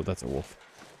back. Oh, that's a wolf.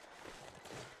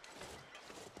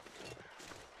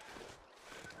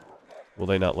 Will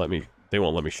they not let me... They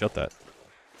won't let me shut that.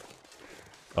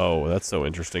 Oh, that's so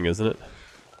interesting, isn't it?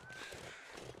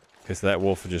 Okay, so that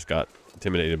wolf just got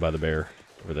intimidated by the bear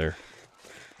over there.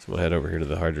 So we'll head over here to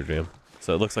the hydro dam.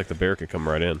 So it looks like the bear could come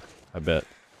right in. I bet.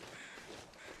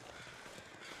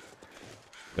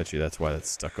 Bet you that's why that's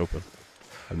stuck open.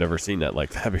 I've never seen that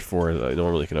like that before. I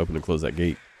normally can open and close that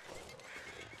gate.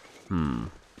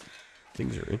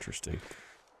 Things are interesting.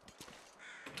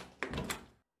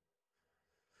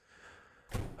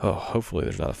 Oh, hopefully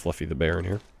there's not a Fluffy the bear in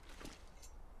here.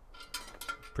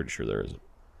 Pretty sure there isn't.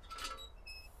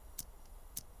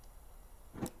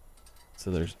 So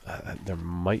there's, there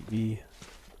might be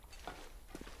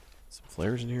some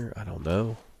flares in here. I don't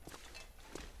know.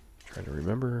 Trying to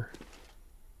remember.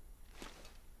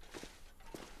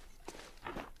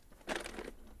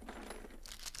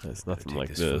 It's nothing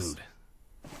like this. Food.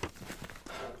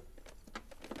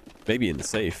 Maybe in the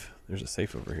safe. There's a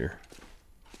safe over here.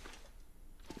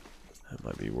 That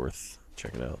might be worth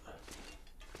checking out.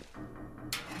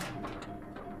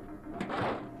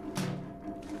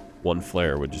 One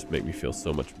flare would just make me feel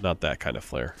so much... Not that kind of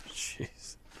flare.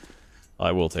 Jeez.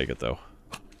 I will take it, though.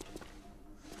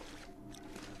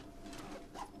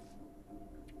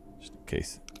 Just in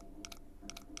case.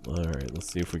 Alright,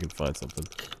 let's see if we can find something.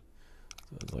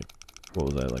 So like, what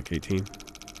was that, like 18?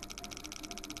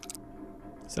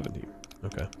 17.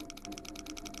 Okay.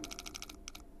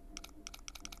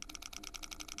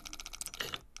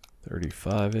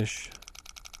 35-ish.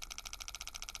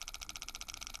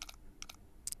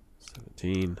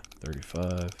 17,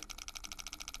 35.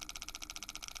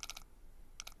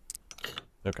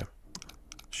 Okay.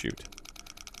 Shoot.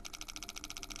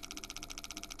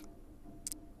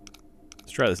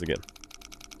 Let's try this again.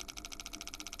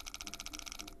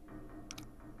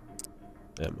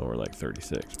 Yeah, more like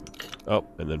 36. Oh,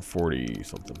 and then 40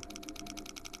 something.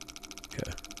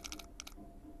 Okay.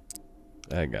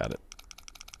 I got it.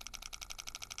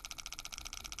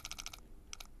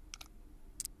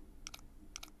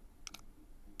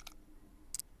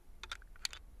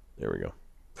 There we go.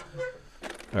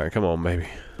 All right, come on, baby.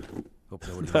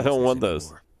 I don't want those.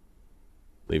 Anymore.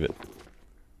 Leave it.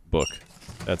 Book.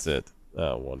 That's it.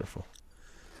 Oh, wonderful.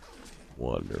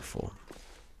 Wonderful.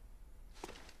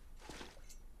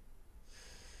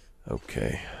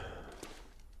 Okay.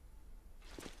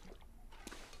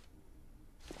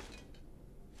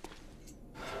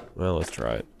 Well, let's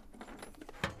try it.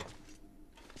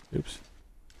 Oops.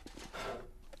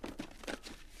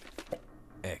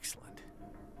 Excellent.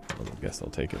 Well, I guess I'll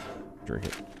take it. Drink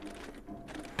it.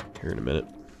 Here in a minute.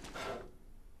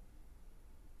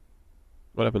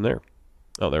 What happened there?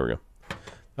 Oh, there we go.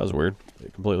 That was weird.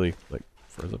 It completely, like,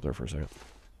 froze up there for a second.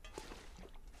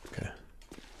 Okay.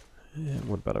 And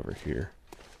what about over here?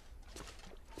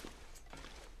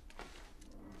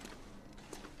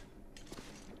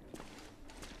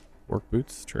 Work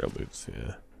boots? Trail boots,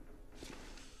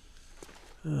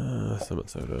 yeah. Summit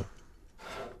soda.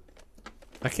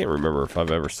 I can't remember if I've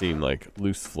ever seen, like,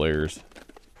 loose flares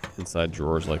inside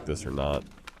drawers like this or not.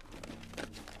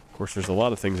 Of course, there's a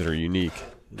lot of things that are unique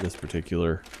in this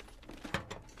particular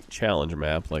challenge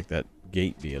map, like that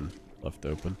gate being left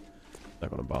open.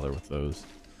 Not going to bother with those.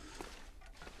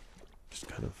 Just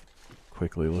kind of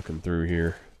quickly looking through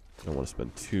here. I don't want to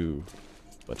spend too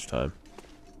much time.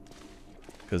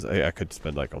 Because I could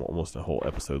spend like almost a whole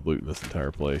episode looting this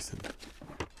entire place. And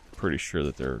I'm pretty sure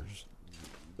that there's...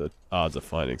 the odds of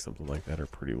finding something like that are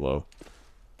pretty low.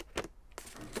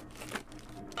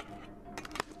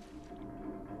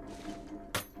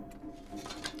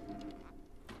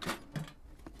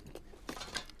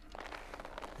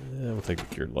 Yeah, we'll take the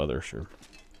cured leather, sure.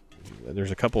 There's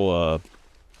a couple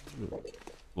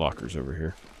lockers over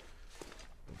here.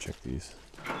 I'll check these.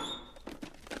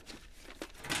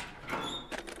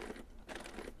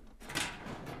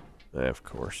 Of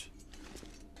course.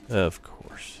 Of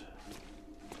course.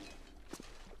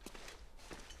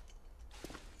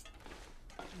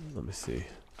 Let me see.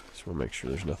 Just want to make sure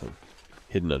there's nothing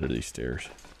hidden under these stairs.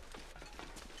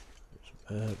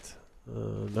 There's that.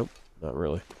 Nope, not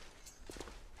really.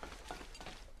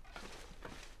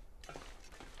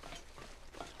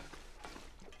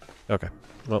 Okay,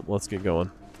 well, let's get going.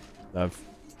 I've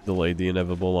delayed the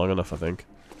inevitable long enough, I think.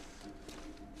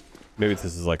 Maybe this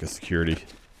is like a security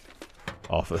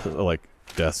office, like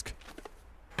desk.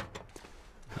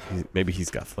 Maybe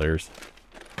he's got flares.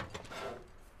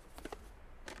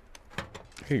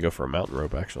 I could go for a mountain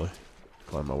rope, actually.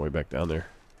 Climb my way back down there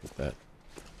with that.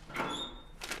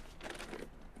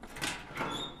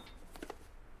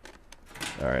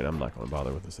 Alright, I'm not going to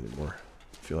bother with this anymore.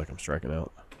 I feel like I'm striking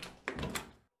out.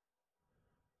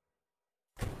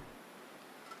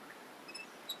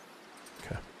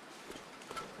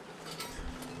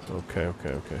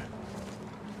 Okay.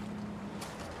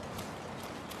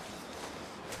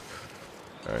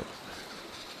 Alright.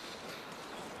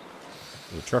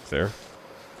 There's a truck there.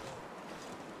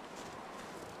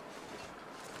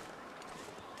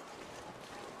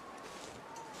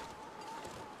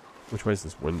 Which way is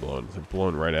this wind blowing? Is it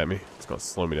blowing right at me? It's going to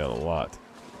slow me down a lot.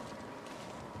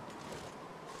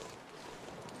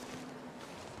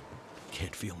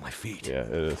 Can't feel my feet. Yeah,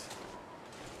 it is.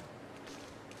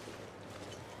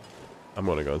 I'm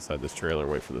going to go inside this trailer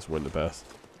and wait for this wind to pass.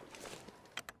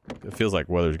 It feels like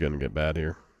weather's going to get bad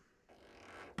here.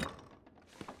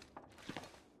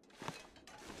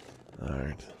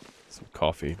 Alright. Some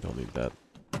coffee. Don't need that.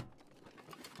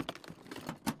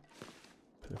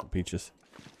 Pickle peaches.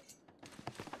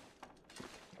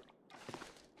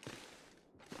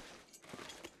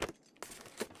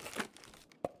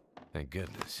 Thank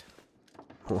goodness.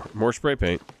 More spray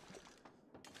paint.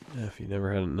 Yeah, if you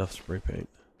never had enough spray paint.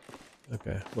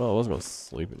 Okay. Well, I was going to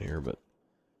sleep in here, but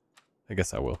I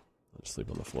guess I will. I'll just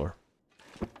sleep on the floor.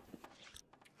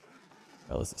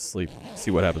 Now let's sleep.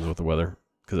 See what happens with the weather.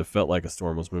 Because it felt like a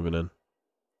storm was moving in.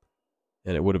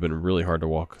 And it would have been really hard to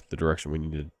walk the direction we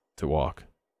needed to walk.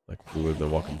 Like, we would have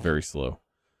been walking very slow.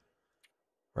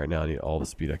 Right now, I need all the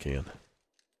speed I can.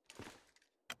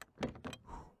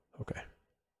 Okay.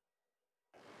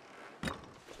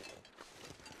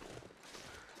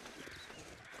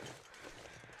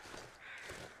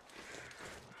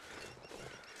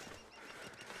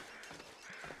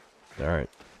 Alright.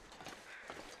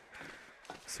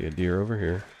 See a deer over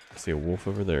here. See a wolf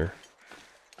over there.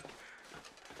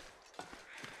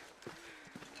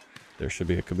 There should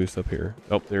be a caboose up here.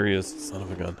 Oh, there he is. Son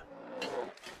of a gun.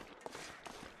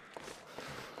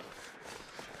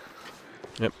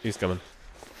 Yep, he's coming.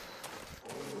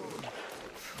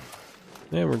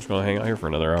 Yeah, we're just gonna hang out here for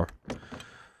another hour.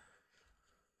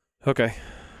 Okay.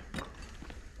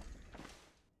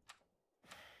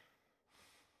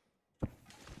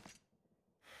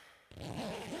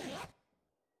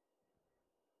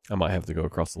 I might have to go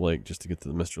across the lake just to get to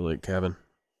the Mr. Lake cabin.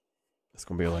 It's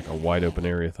gonna be like a wide open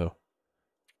area though.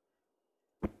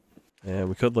 And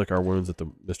we could lick our wounds at the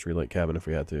Mystery Lake cabin if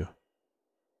we had to.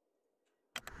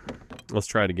 Let's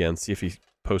try it again, see if he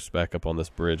posts back up on this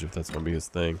bridge, if that's gonna be his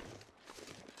thing.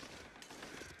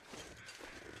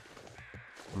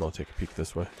 I'm gonna take a peek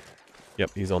this way.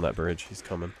 Yep, he's on that bridge. He's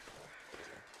coming.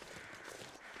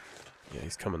 Yeah,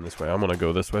 he's coming this way. I'm gonna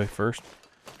go this way first.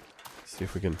 See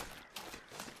if we can...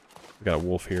 We got a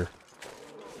wolf here.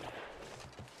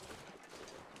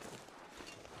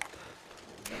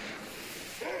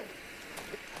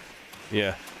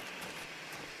 Yeah.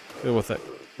 Good with that.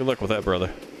 Good luck with that,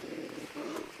 brother.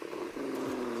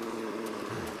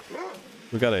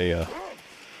 We got a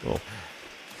little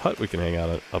hut we can hang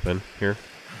out up in here.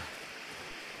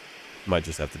 Might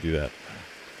just have to do that.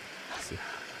 Let's see.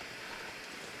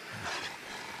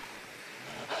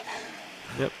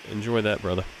 Yep, enjoy that,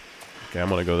 brother. Okay, I'm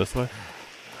gonna go this way.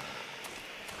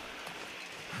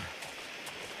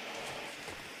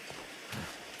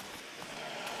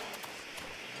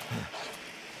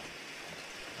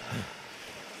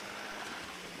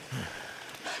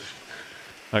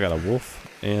 I got a wolf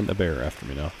and a bear after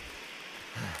me now.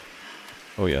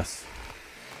 Oh, yes.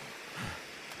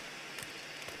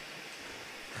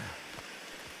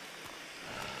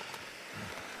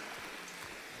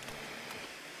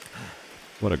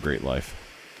 What a great life.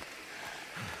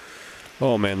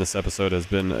 Oh man, this episode has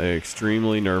been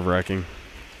extremely nerve-wracking.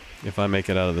 If I make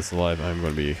it out of this alive, I'm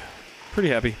going to be pretty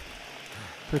happy.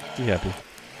 Pretty happy.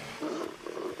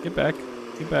 Get back.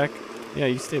 Get back. Yeah,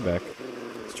 you stay back.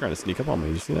 He's trying to sneak up on me.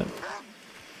 Did you see that?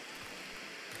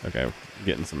 Okay,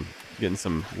 getting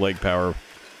some leg power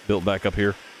built back up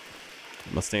here.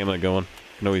 Get my stamina going.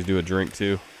 Can always do a drink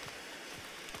too,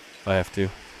 if I have to.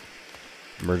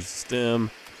 Emergency stem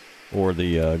or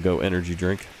the Go energy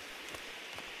drink.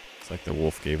 It's like the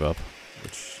wolf gave up,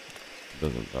 which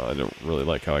doesn't. I don't really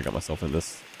like how I got myself in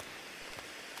this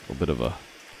little bit of a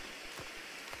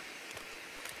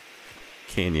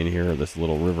canyon here, or this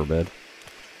little riverbed.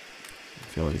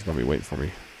 I feel like he's gonna be waiting for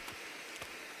me.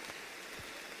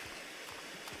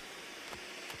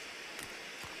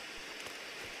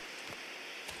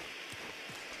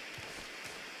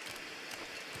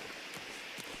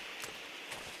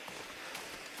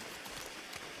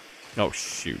 Oh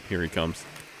shoot, here he comes.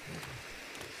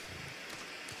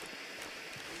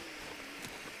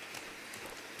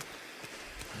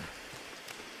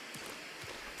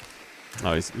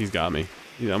 Oh, he's got me.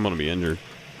 I'm gonna be injured.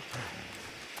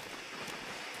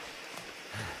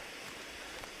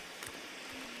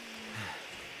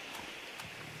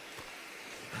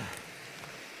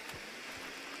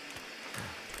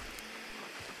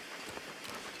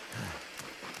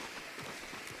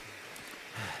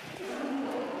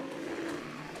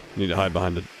 Need to hide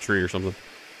behind a tree or something.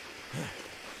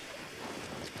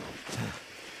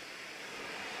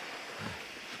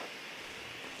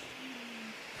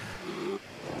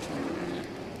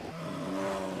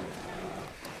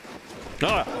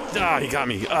 Ah, he got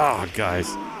me. Ah, guys.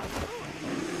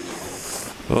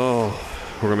 Oh,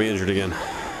 we're gonna be injured again.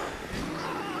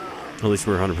 At least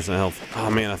we're 100% health. Oh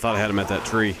man, I thought I had him at that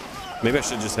tree. Maybe I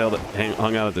should have just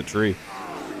hung out at the tree.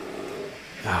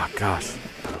 Ah, gosh.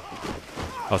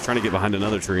 I was trying to get behind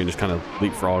another tree and just kind of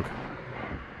leapfrog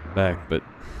back, but...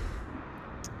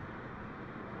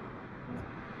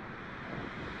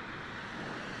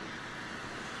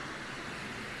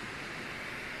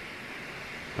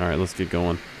 Alright, let's get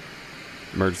going.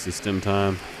 Emergency stim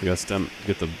time. We gotta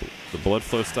get the blood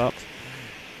flow stopped.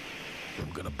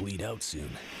 I'm gonna bleed out soon.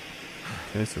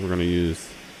 Okay, so we're gonna use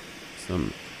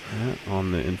some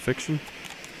on the infection.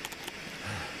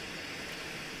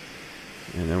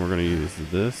 And then we're going to use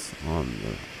this on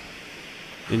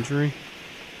the injury.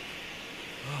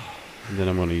 And then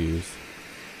I'm going to use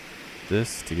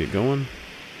this to get going.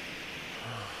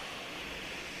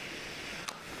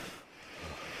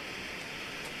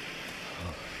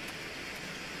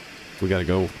 We got to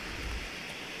go.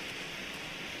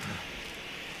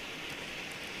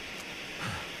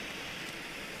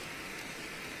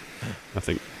 I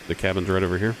think the cabin's right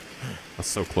over here. That's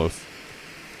so close.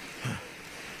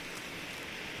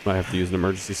 Might have to use an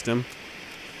emergency stim.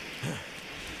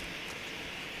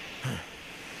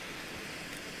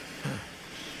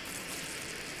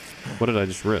 What did I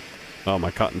just rip? Oh, my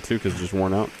cotton toque is just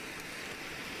worn out.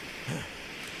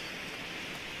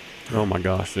 Oh my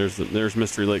gosh, there's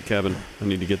Mystery Lake Cabin. I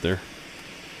need to get there.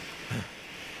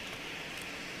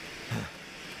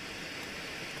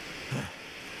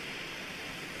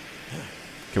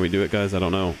 Can we do it, guys? I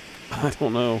don't know. I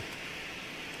don't know.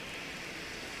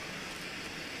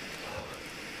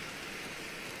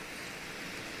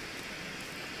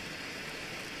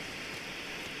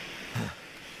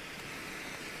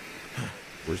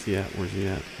 Where's he at? Where's he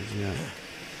at? Where's he at?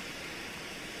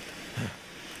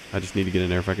 I just need to get in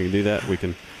there. If I can do that, we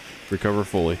can recover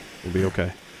fully. We'll be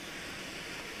okay.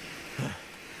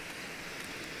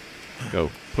 Go.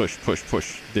 Push, push,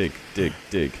 push. Dig, dig,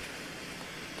 dig.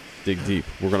 Dig deep.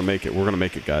 We're gonna make it. We're gonna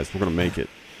make it, guys. We're gonna make it.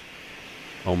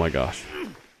 Oh my gosh.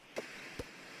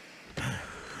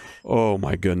 Oh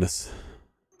my goodness.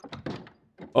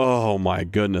 Oh my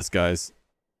goodness, guys.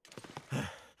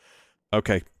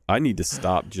 Okay. I need to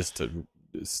stop just to...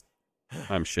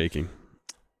 I'm shaking.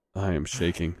 I am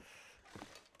shaking.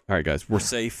 Alright, guys. We're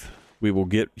safe. We will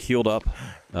get healed up.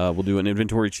 We'll do an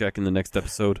inventory check in the next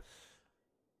episode.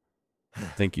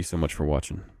 Thank you so much for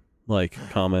watching. Like,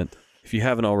 comment. If you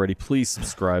haven't already, please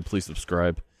subscribe. Please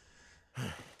subscribe.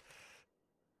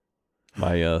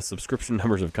 My subscription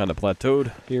numbers have kind of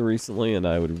plateaued here recently, and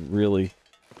I would really,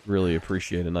 really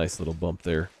appreciate a nice little bump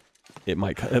there. It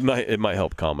might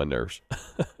help calm my nerves.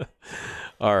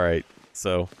 All right.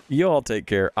 So you all take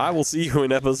care. I will see you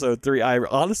in episode 3. I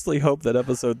honestly hope that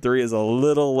episode 3 is a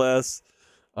little less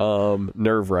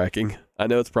nerve-wracking. I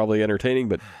know it's probably entertaining,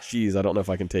 but geez, I don't know if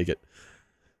I can take it.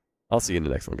 I'll see you in the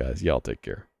next one, guys. Y'all take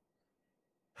care.